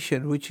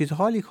legislation which is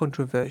highly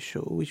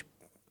controversial, which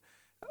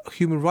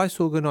human rights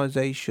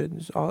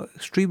organisations are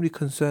extremely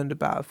concerned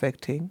about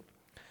affecting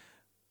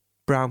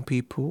brown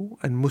people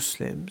and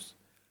Muslims.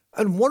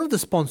 And one of the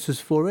sponsors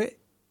for it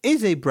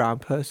is a brown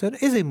person,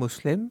 is a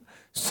Muslim,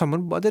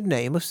 someone by the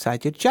name of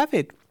Sajid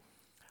Javid.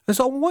 And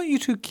so I want you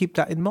to keep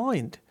that in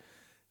mind,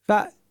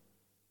 that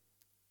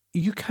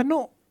you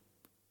cannot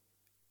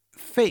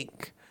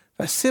think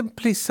that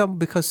simply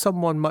because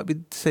someone might be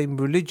the same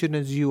religion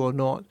as you or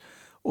not,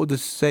 or the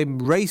same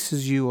race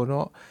as you or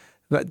not,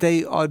 that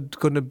they are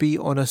going to be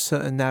on a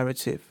certain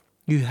narrative.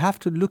 You have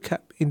to look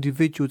at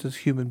individuals as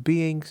human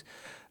beings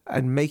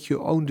and make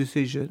your own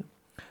decision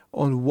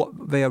on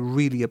what they are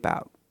really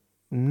about,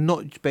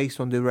 not based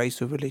on their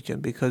race or religion,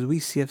 because we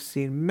have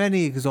seen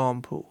many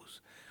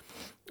examples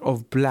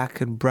of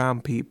Black and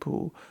brown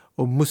people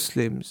or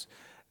Muslims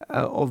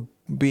of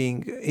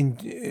being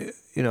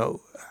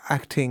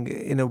acting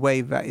in a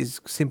way that is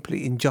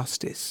simply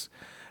injustice,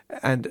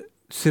 and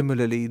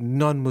similarly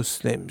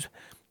non-Muslims,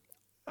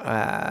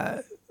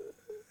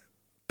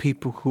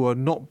 people who are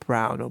not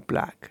brown or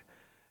Black,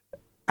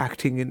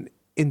 acting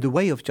in the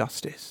way of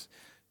justice.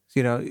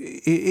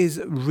 It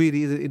is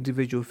really an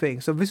individual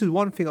thing. So this is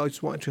one thing I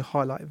just wanted to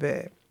highlight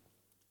there.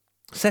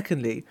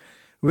 Secondly,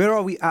 where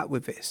are we at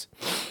with this?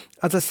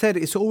 As I said,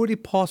 it's already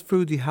passed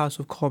through the House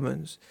of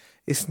Commons.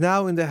 It's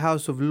now in the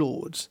House of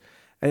Lords.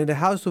 And in the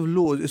House of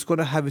Lords, it's going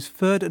to have its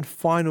third and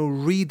final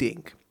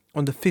reading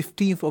on the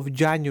 15th of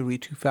January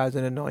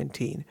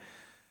 2019,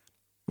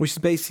 which is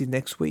basically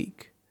next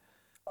week.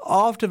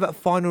 After that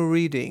final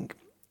reading,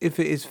 if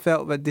it is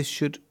felt that this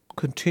should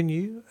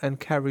continue and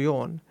carry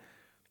on,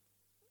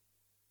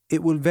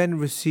 it will then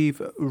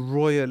receive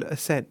royal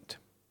assent.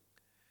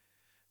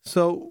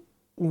 So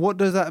what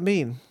does that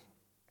mean?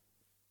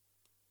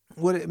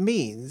 Well, it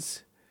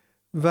means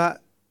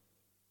that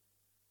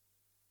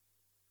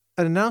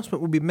an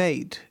announcement will be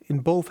made in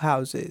both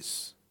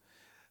houses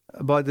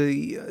by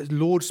the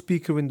Lord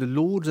Speaker in the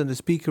Lords and the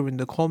Speaker in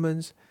the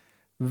Commons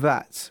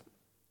that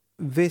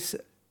this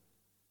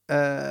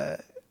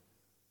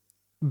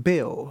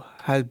bill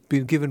has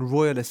been given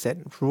royal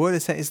assent. Royal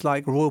assent is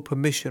like royal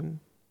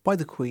permission by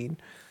the Queen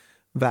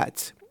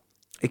that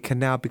it can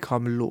now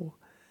become law.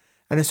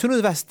 And as soon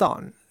as that's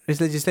done,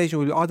 this legislation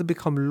will either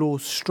become law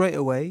straight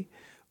away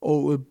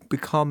or will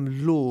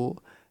become law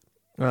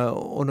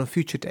on a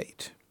future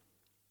date.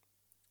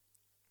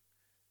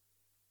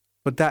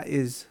 But that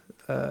is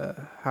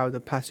how the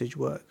passage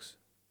works.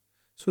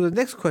 So the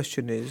next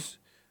question is,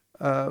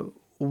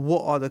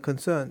 what are the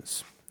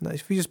concerns? Now,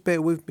 if you just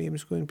bear with me, I'm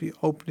just going to be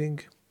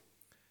opening.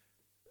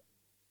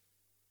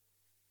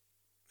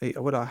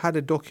 Well, I had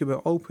a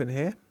document open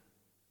here.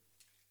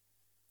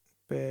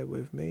 Bear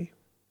with me.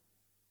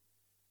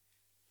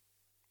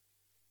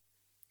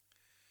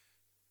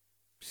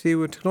 See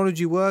where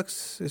technology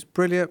works. It's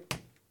brilliant.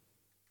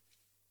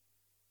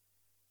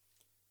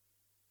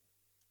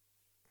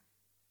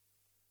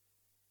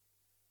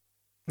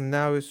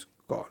 Now it's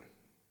gone.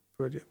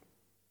 Brilliant.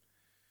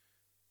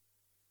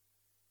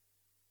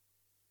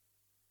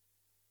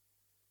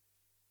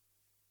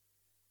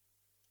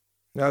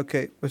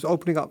 Okay, it's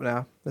opening up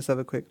now. Let's have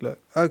a quick look.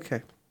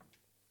 Okay.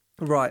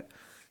 Right.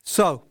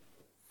 So,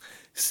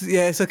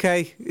 yeah, it's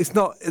okay. It's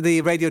not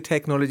the radio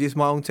technology. It's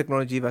my own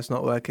technology that's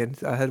not working.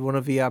 I had one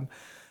of the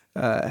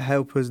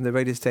helpers in the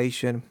radio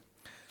station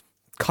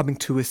coming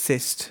to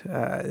assist.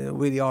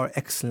 Really are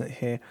excellent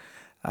here.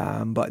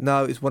 But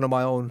now it's one of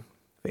my own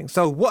things.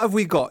 So what have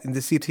we got in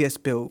the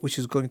CTS bill which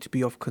is going to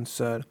be of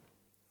concern?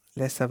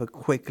 Let's have a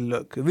quick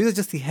look. These are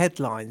just the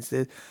headlines.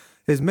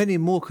 There's many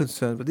more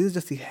concerns, but these are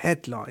just the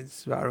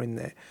headlines that are in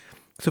there.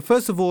 So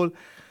first of all,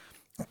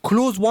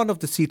 Clause 1 of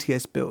the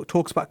CTS bill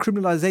talks about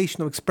criminalisation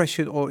of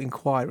expression or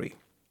inquiry.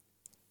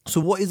 So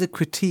what is a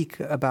critique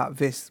about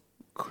this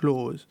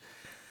clause?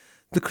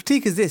 The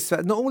critique is this,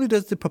 that not only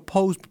does the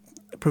proposed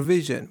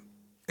provision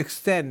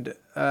extend,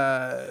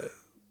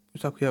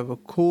 it's like we have a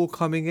call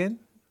coming in.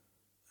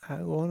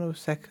 Hang on a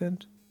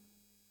second.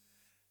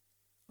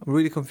 I'm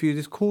really confused.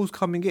 This call's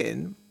coming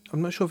in.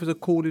 I'm not sure if it's a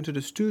call into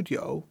the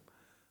studio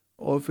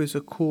or if it's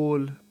a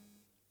call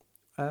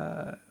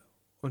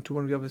onto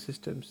one of the other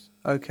systems.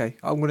 Okay,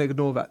 I'm going to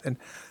ignore that then.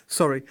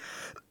 Sorry.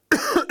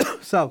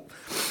 So,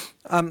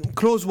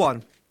 Clause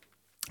 1.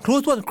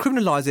 Clause 1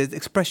 criminalises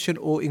expression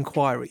or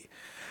inquiry.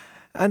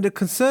 And the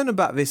concern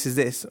about this is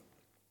this,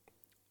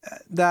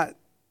 that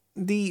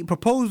the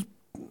proposal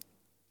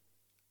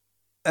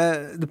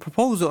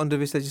under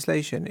this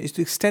legislation is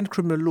to extend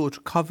criminal law to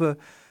cover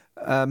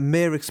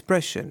mere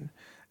expression,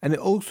 and it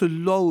also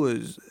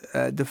lowers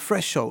the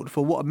threshold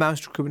for what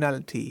amounts to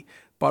criminality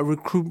by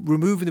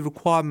removing the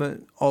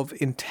requirement of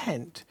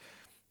intent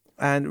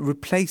and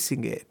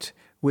replacing it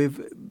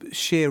with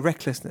sheer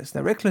recklessness.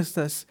 Now,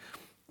 recklessness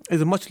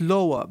is a much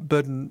lower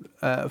burden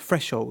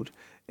threshold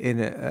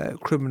in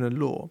criminal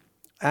law,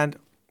 and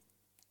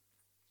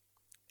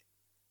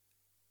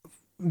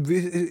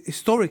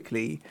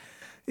historically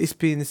it's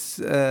been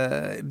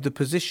the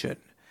position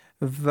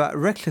that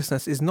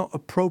recklessness is not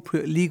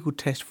appropriate legal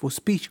test for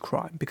speech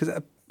crime, because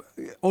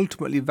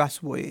ultimately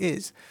that's what it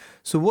is.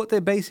 So what they're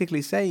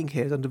basically saying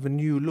here is, under the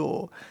new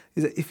law,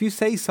 is that if you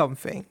say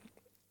something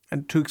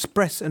and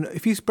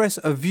if you express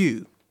a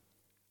view,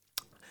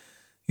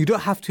 you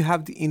don't have to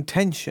have the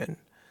intention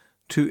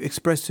to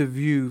express a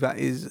view that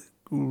is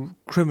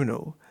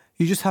criminal.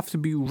 You just have to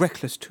be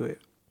reckless to it.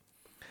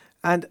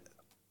 And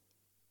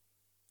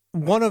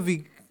one of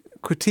the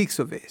critiques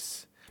of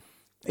this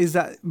is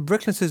that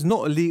recklessness is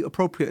not an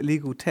appropriate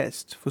legal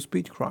test for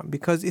speech crime,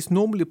 because it's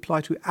normally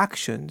applied to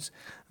actions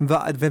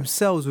that are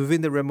themselves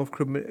within the realm of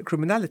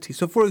criminality.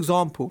 So, for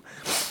example,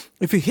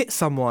 if you hit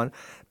someone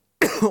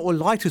or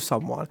lie to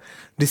someone,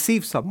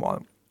 deceive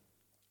someone,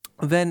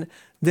 then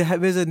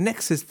there's a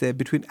nexus there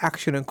between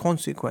action and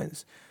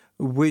consequence,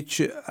 which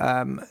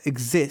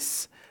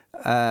exists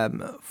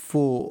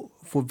for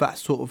that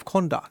sort of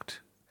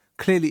conduct.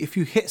 Clearly, if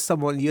you hit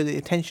someone, you have the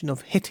intention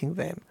of hitting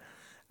them,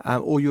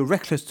 or you're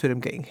reckless to them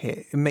getting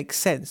hit, it makes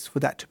sense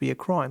for that to be a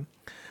crime.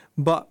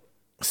 But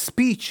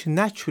speech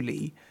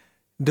naturally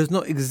does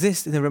not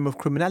exist in the realm of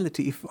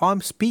criminality. If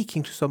I'm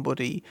speaking to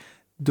somebody,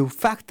 the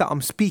fact that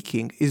I'm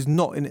speaking is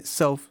not in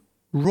itself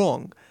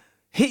wrong.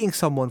 Hitting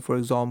someone, for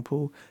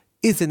example,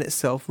 is in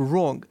itself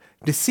wrong.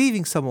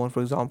 Deceiving someone,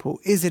 for example,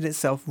 is in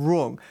itself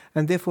wrong.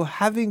 And therefore,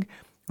 having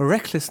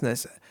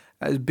recklessness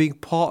as being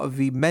part of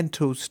the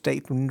mental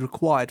state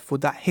required for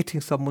that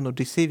hitting someone or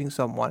deceiving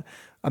someone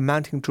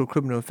amounting to a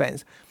criminal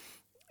offence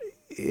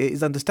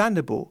is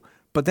understandable.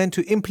 But then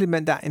to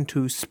implement that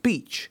into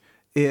speech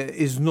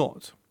is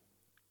not.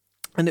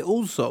 And it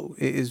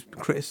is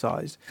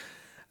criticised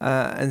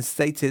and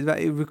stated that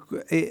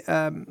it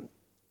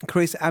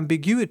creates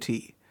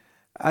ambiguity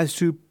as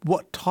to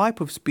what type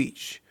of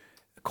speech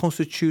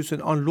constitutes an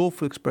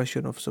unlawful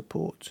expression of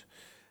support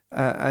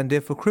and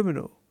therefore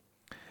criminal.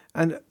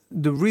 And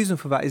the reason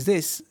for that is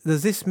this.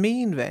 Does this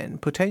mean then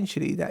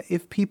potentially that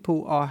if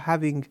people are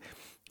having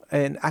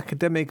an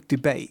academic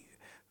debate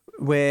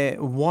where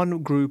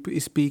one group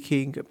is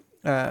speaking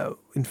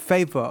in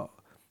favour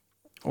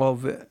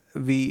of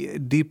the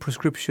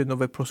deprescription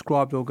of a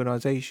proscribed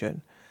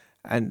organisation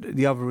and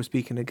the other is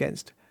speaking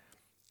against,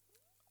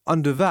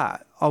 under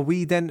that, are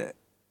we then,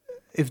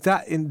 if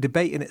that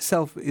debate in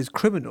itself is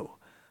criminal,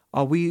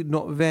 are we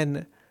not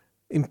then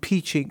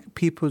impeaching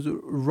people's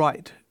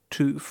right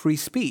to free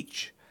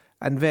speech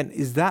And then,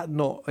 is that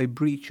not a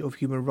breach of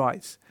human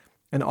rights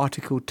and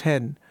Article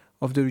 10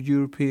 of the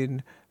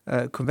European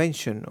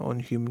Convention on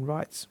Human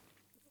Rights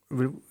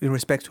in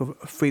respect of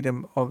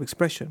freedom of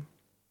expression?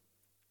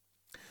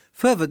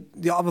 Further,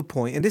 the other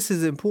point, and this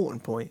is an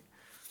important point,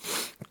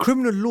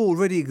 criminal law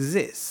already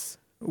exists,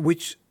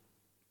 which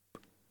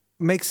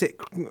makes it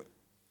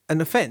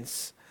an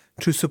offence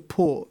to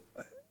support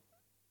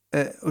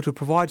or to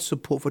provide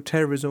support for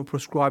terrorism or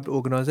proscribed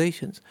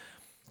organisations.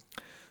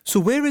 So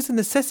where is the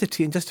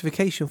necessity and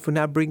justification for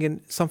now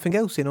bringing something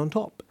else in on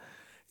top?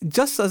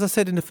 Just as I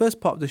said in the first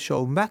part of the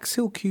show, Max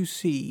Hill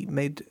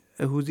QC,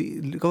 who's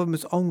the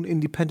government's own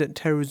independent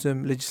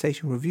terrorism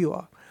legislation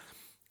reviewer,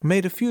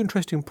 made a few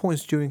interesting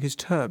points during his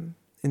term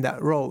in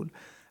that role.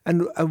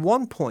 And at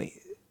one point,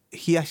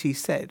 he actually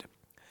said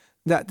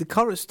that the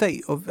current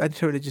state of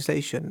anti-terror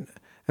legislation,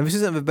 and this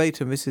isn't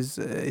verbatim, this is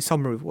a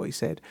summary of what he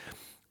said,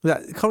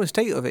 that the current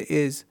state of it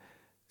is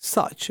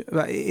such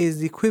that it is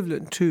the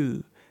equivalent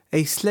to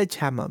a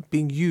sledgehammer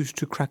being used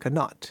to crack a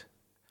nut.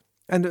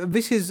 And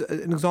this is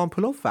an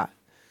example of that,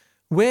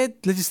 where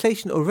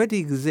legislation already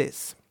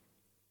exists,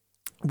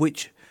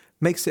 which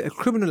makes it a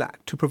criminal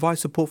act to provide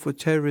support for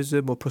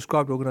terrorism or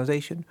proscribed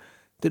organisation,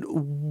 then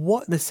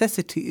what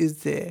necessity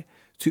is there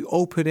to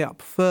open it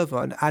up further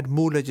and add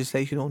more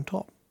legislation on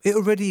top? It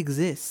already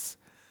exists.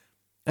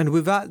 And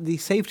without the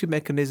safety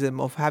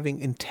mechanism of having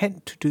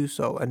intent to do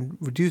so and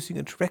reducing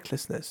it to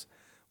recklessness,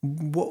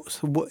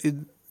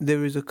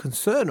 there is a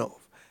concern of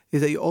is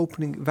that you're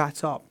opening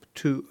that up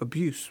to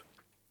abuse.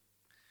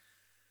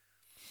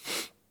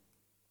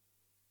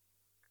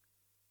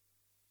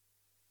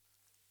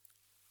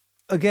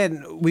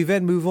 Again, we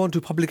then move on to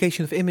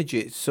publication of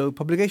images. So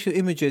publication of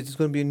images is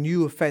going to be a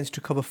new offence to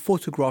cover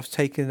photographs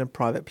taken in a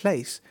private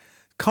place.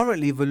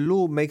 Currently, the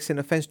law makes an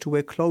offence to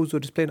wear clothes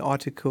or display an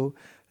article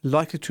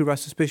likely to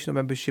arouse suspicion of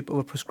membership of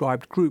a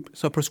prescribed group.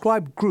 So a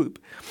prescribed group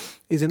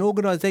is an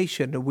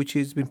organisation which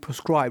has been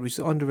prescribed, which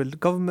is under a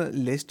government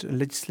list, a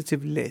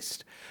legislative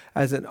list,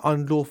 as an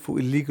unlawful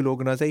illegal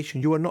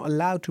organisation. You are not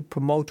allowed to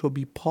promote or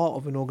be part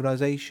of an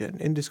organisation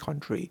in this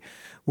country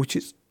which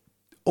is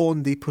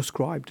on the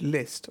prescribed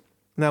list.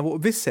 Now,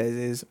 what this says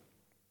is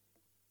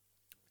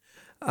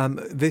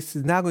this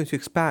is now going to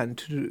expand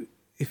to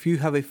if you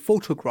have a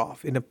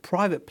photograph in a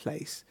private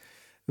place,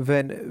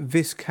 then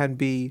this can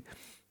be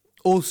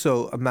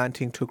also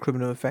amounting to a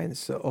criminal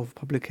offence of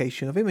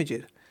publication of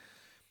images.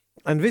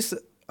 And this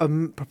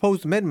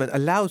proposed amendment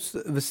allows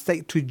the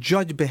state to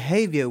judge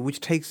behaviour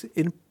which takes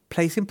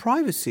place in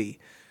privacy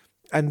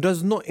and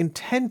does not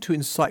intend to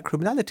incite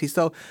criminality.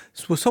 So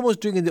what someone's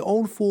doing in their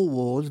own four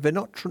walls, they're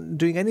not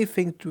doing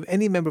anything to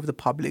any member of the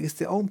public. It's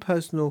their own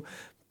personal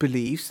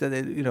beliefs that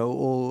they,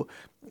 or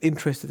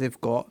interests that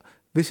they've got.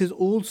 This is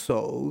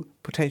also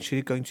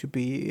potentially going to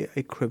be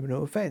a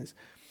criminal offence.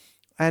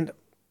 And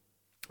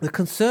the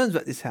concerns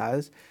that this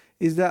has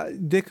is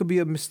that there could be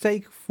a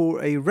mistake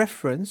for a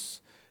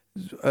reference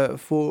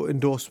for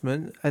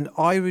endorsement, an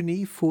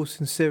irony for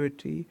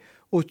sincerity,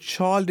 or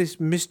childish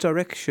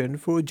misdirection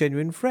for a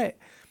genuine threat.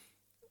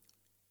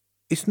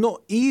 It's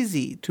not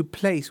easy to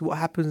place what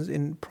happens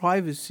in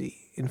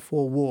privacy in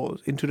four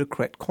walls into the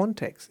correct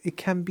context. It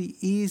can be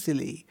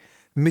easily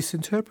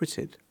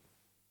misinterpreted.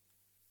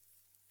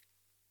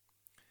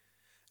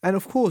 And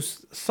of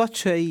course,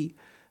 such a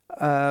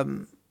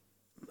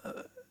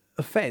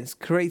offence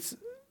creates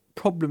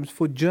problems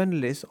for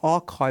journalists,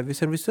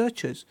 archivists and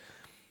researchers.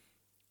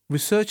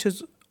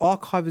 Researchers,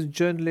 archivists,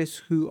 journalists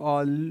who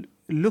are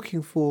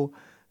looking for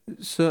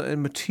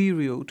certain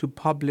material to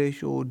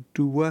publish or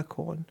do work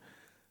on,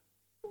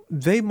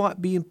 they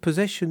might be in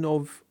possession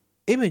of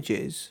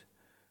images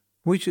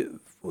which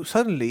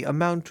suddenly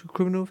amount to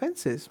criminal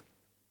offences.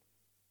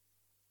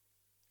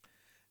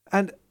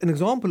 And an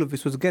example of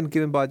this was again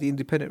given by the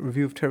Independent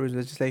Review of Terrorism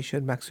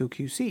Legislation, Max Hill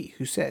QC,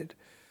 who said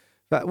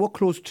that what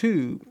Clause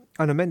 2,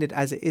 unamended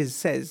as it is,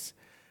 says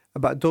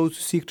about those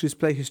who seek to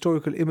display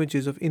historical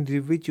images of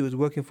individuals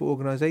working for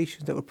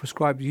organisations that were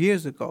prescribed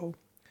years ago,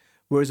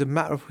 whereas a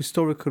matter of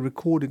historical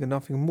recording and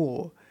nothing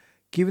more,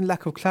 given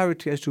lack of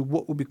clarity as to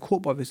what will be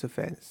caught by this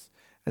offence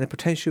and the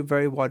potential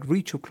very wide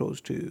reach of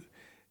Clause 2,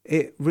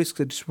 it risks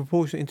a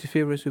disproportionate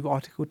interference with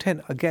Article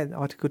 10. Again,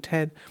 Article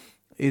 10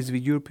 is the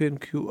European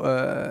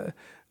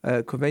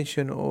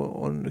Convention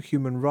on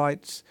Human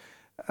Rights,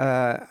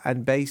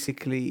 and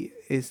basically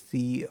is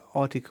the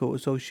article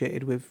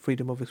associated with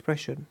freedom of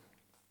expression.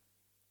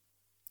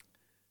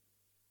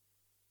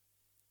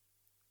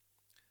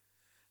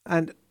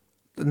 And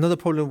another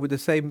problem with the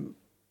same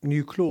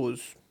new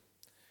clause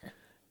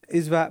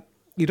is that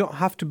you don't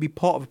have to be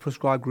part of a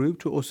prescribed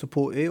group or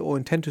support it or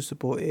intend to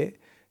support it.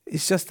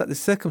 It's just that the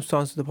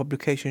circumstances of the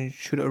publication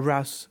should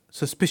arouse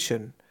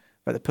suspicion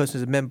that the person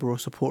is a member or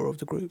supporter of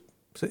the group.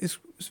 So it's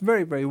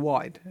very, very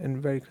wide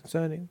and very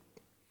concerning.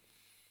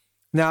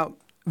 Now,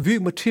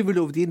 viewing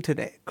material over the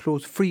internet,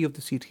 Clause 3 of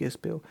the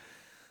CTS bill,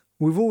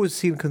 we've always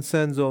seen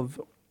concerns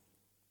of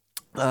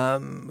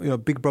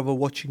Big Brother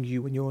watching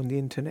you when you're on the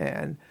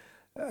internet,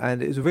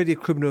 and it's already a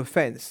criminal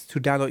offence to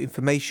download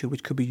information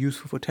which could be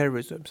useful for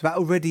terrorism. So that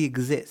already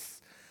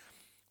exists.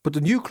 But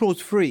the new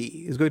Clause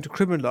 3 is going to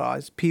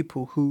criminalise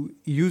people who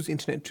use the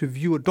internet to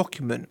view a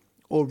document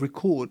or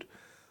record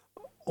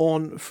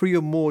on 3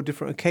 or more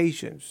different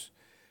occasions,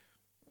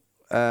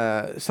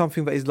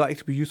 something that is likely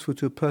to be useful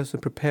to a person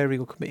preparing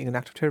or committing an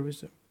act of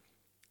terrorism.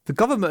 The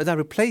government has now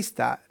replaced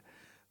that,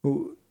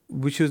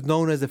 which was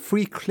known as the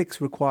 3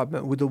 clicks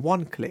requirement, with the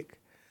 1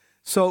 click.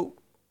 So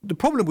the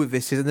problem with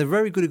this is, and a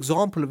very good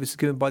example of this is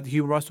given by the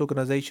human rights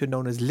organisation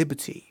known as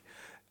Liberty,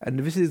 and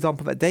this is the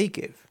example that they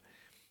give.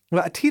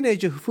 About a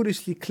teenager who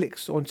foolishly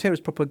clicks on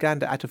terrorist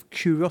propaganda out of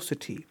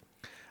curiosity,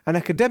 an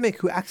academic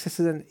who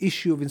accesses an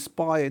issue of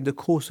Inspire in the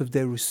course of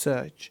their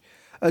research,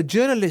 a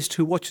journalist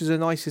who watches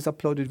an ISIS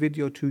uploaded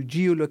video to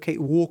geolocate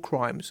war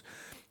crimes,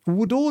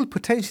 would all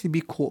potentially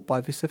be caught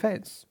by this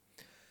offence.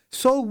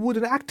 So would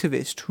an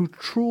activist who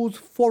trawls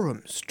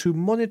forums to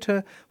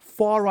monitor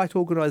far-right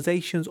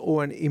organisations,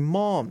 or an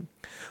imam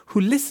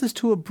who listens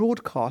to a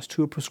broadcast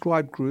to a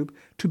prescribed group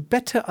to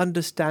better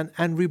understand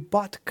and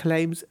rebut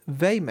claims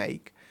they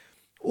make.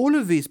 All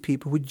of these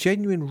people with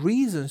genuine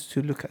reasons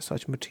to look at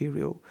such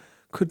material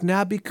could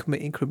now be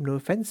committing criminal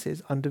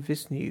offences under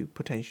this new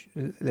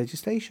potential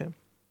legislation.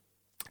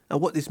 And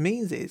what this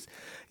means is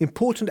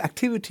important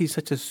activities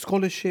such as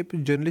scholarship,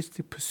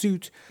 journalistic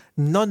pursuit,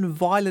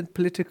 non-violent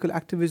political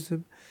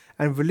activism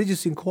and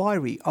religious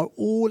inquiry are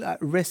all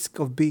at risk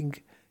of being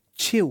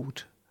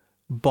chilled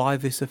by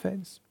this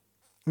offence.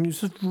 I mean, it's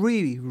just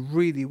really,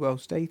 really well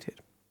stated.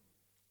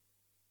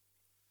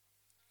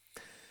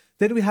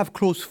 Then we have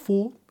Clause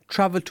 4,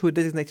 travel to a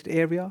designated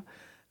area.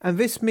 And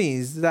this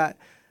means that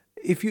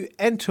if you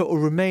enter or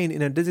remain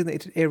in a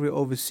designated area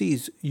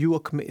overseas, you are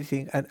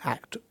committing an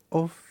act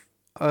of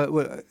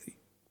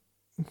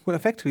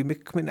effectively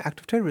committing an act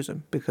of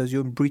terrorism, because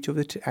you're in breach of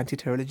the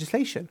anti-terror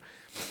legislation.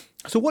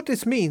 So what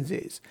this means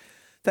is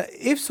that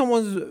if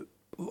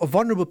a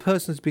vulnerable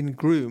person has been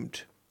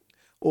groomed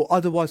or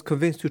otherwise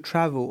convinced to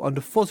travel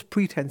under false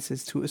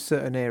pretenses to a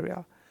certain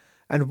area,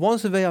 and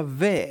once they are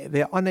there,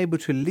 they are unable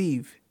to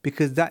leave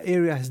because that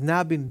area has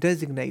now been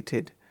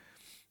designated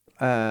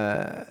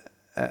as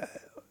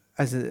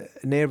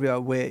an area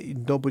where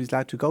nobody's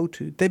allowed to go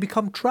to, they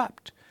become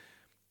trapped.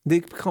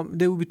 They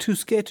will be too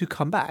scared to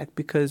come back,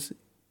 because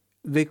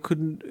they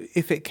couldn't,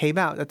 if it came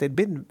out that they'd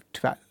been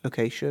to that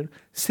location,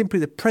 simply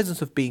the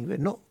presence of being there,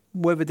 not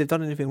whether they've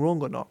done anything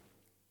wrong or not,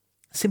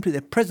 simply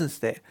their presence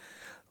there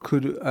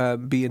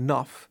could be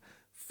enough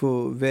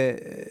for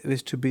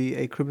this to be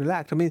a criminal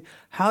act. I mean,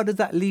 how does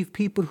that leave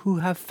people who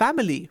have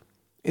family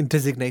in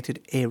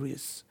designated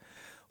areas,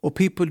 or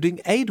people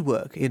doing aid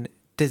work in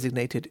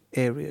designated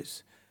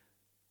areas?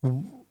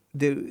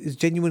 There is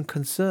genuine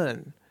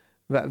concern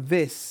that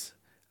this,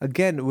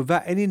 again,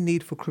 without any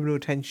need for criminal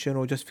attention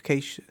or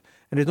justification,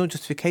 and there's no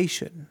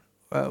justification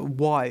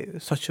why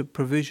such a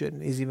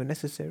provision is even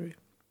necessary.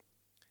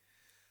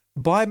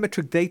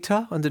 Biometric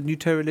data under new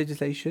terror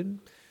legislation.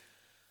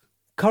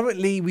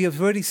 Currently, we have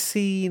already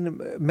seen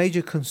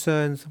major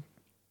concerns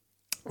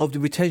of the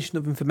retention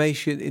of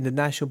information in the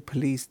National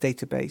Police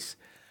database.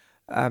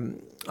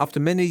 After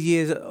many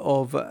years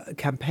of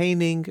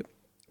campaigning,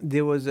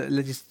 there was a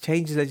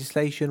change in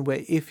legislation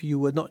where if you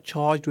were not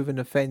charged with an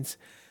offence,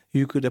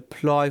 you could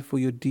apply for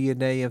your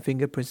DNA and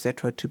fingerprints,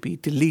 etc., to be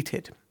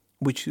deleted,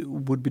 which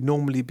would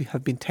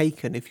have been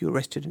taken if you were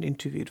arrested and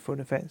interviewed for an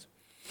offence.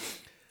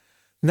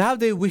 Now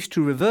they wish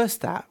to reverse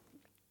that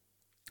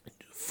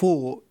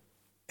for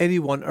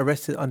anyone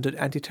arrested under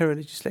anti-terror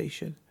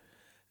legislation.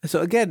 And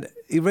so again,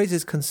 it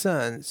raises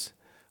concerns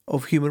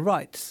of human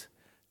rights,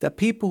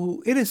 that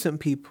innocent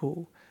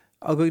people,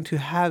 are going to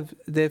have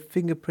their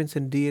fingerprints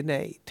and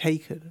DNA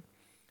taken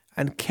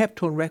and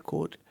kept on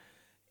record,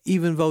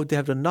 even though they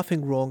have done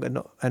nothing wrong and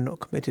not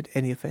committed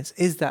any offence.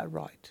 Is that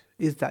right?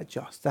 Is that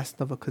just? That's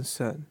another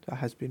concern that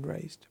has been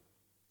raised.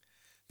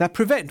 Now,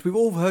 Prevent. We've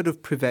all heard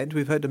of Prevent.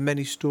 We've heard of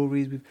many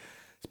stories.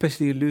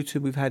 Especially in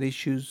Luton, we've had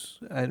issues,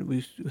 and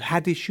we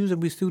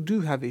still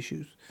do have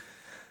issues.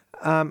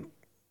 It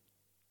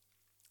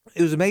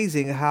was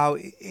amazing how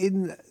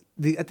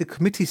at the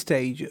committee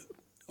stage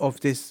of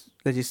this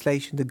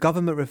legislation, the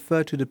government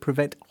referred to the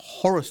Prevent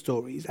horror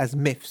stories as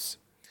myths.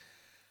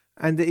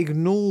 And they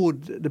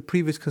ignored the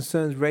previous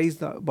concerns raised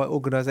by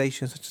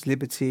organisations such as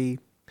Liberty,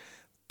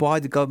 by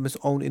the government's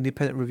own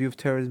independent review of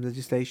terrorism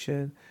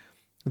legislation,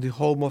 the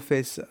Home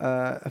Office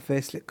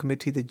Affairs Select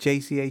Committee, the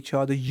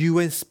JCHR, the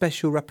UN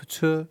Special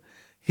Rapporteur,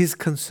 his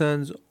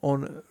concerns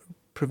on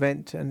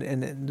Prevent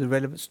and the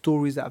relevant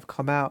stories that have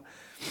come out,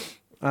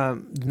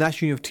 the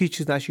National Union of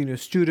Teachers, National Union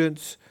of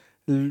Students,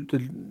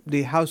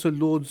 the House of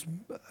Lords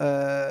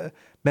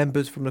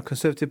members from the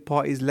Conservative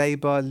parties,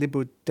 Labour,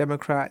 Liberal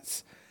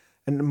Democrats,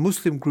 and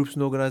Muslim groups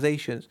and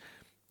organisations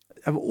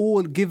have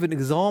all given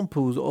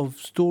examples of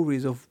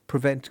stories of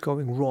Prevent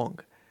going wrong.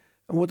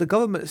 And what the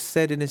government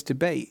said in this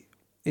debate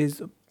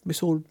is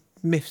it's all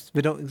myths,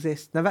 they don't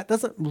exist. Now that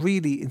doesn't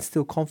really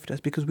instill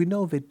confidence, because we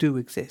know they do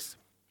exist.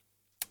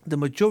 The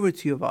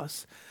majority of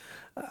us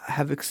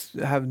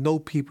have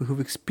known people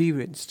who've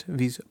experienced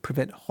these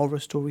Prevent horror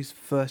stories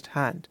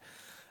firsthand.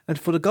 And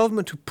for the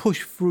government to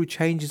push through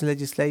changes in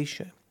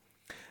legislation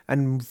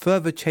and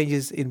further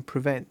changes in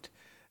prevent.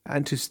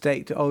 And to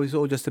state, oh, it's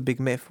all just a big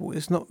myth, well,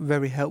 it's not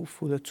very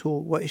helpful at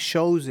all. What it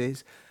shows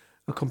is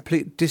a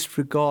complete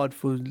disregard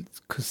for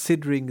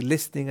considering,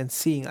 listening and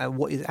seeing at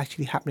what is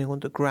actually happening on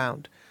the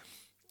ground,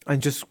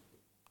 and just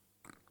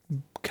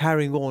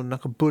carrying on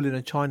like a bull in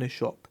a china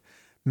shop,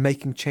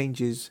 making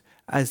changes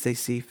as they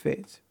see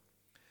fit.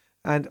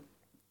 And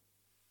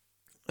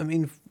I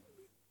mean,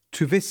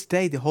 to this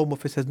day, the Home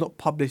Office has not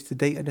published the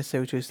data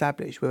necessary to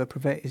establish whether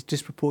prevent is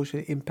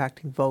disproportionately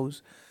impacting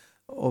those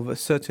of a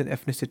certain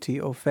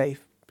ethnicity or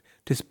faith,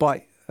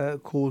 despite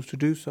calls to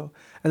do so.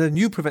 And the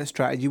new prevent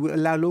strategy will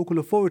allow local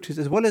authorities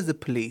as well as the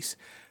police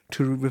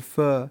to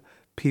refer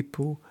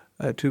people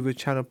to the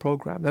channel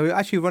program. Now, we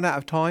actually run out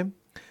of time.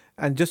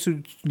 And just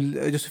to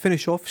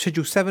finish off,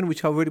 Schedule 7,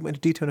 which I already went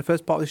into detail in the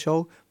first part of the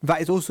show,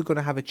 that is also going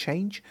to have a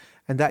change.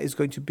 And that is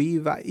going to be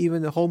that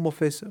even the Home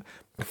Office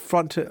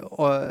front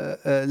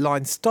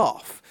line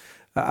staff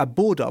at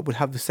border would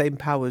have the same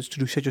powers to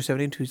do Schedule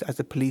 7 interviews as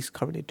the police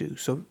currently do.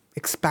 So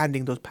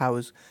expanding those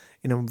powers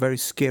in a very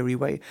scary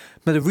way.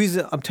 But the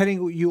reason I'm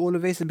telling you all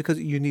of this is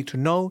because you need to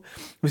know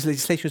this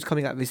legislation is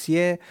coming out this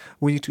year.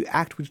 We need to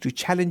act, we need to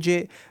challenge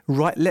it,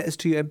 write letters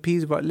to your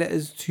MPs, write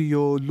letters to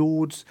your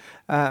lords,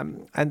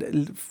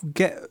 and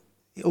get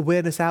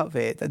awareness out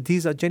there that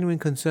these are genuine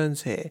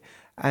concerns here.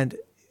 And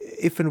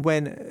if and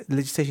when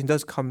legislation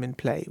does come in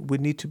play, we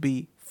need to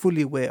be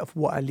fully aware of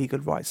what our legal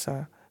rights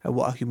are and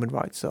what our human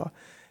rights are.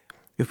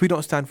 If we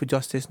don't stand for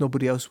justice,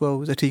 nobody else will.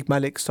 Atiq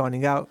Malik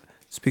signing out.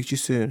 Speak to you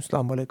soon.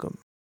 Assalamu alaikum.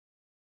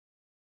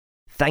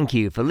 Thank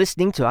you for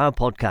listening to our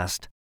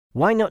podcast.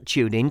 Why not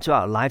tune in to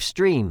our live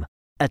stream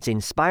at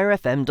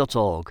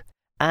inspirefm.org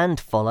and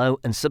follow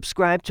and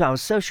subscribe to our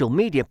social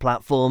media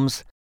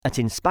platforms at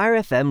Inspire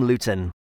FM Luton.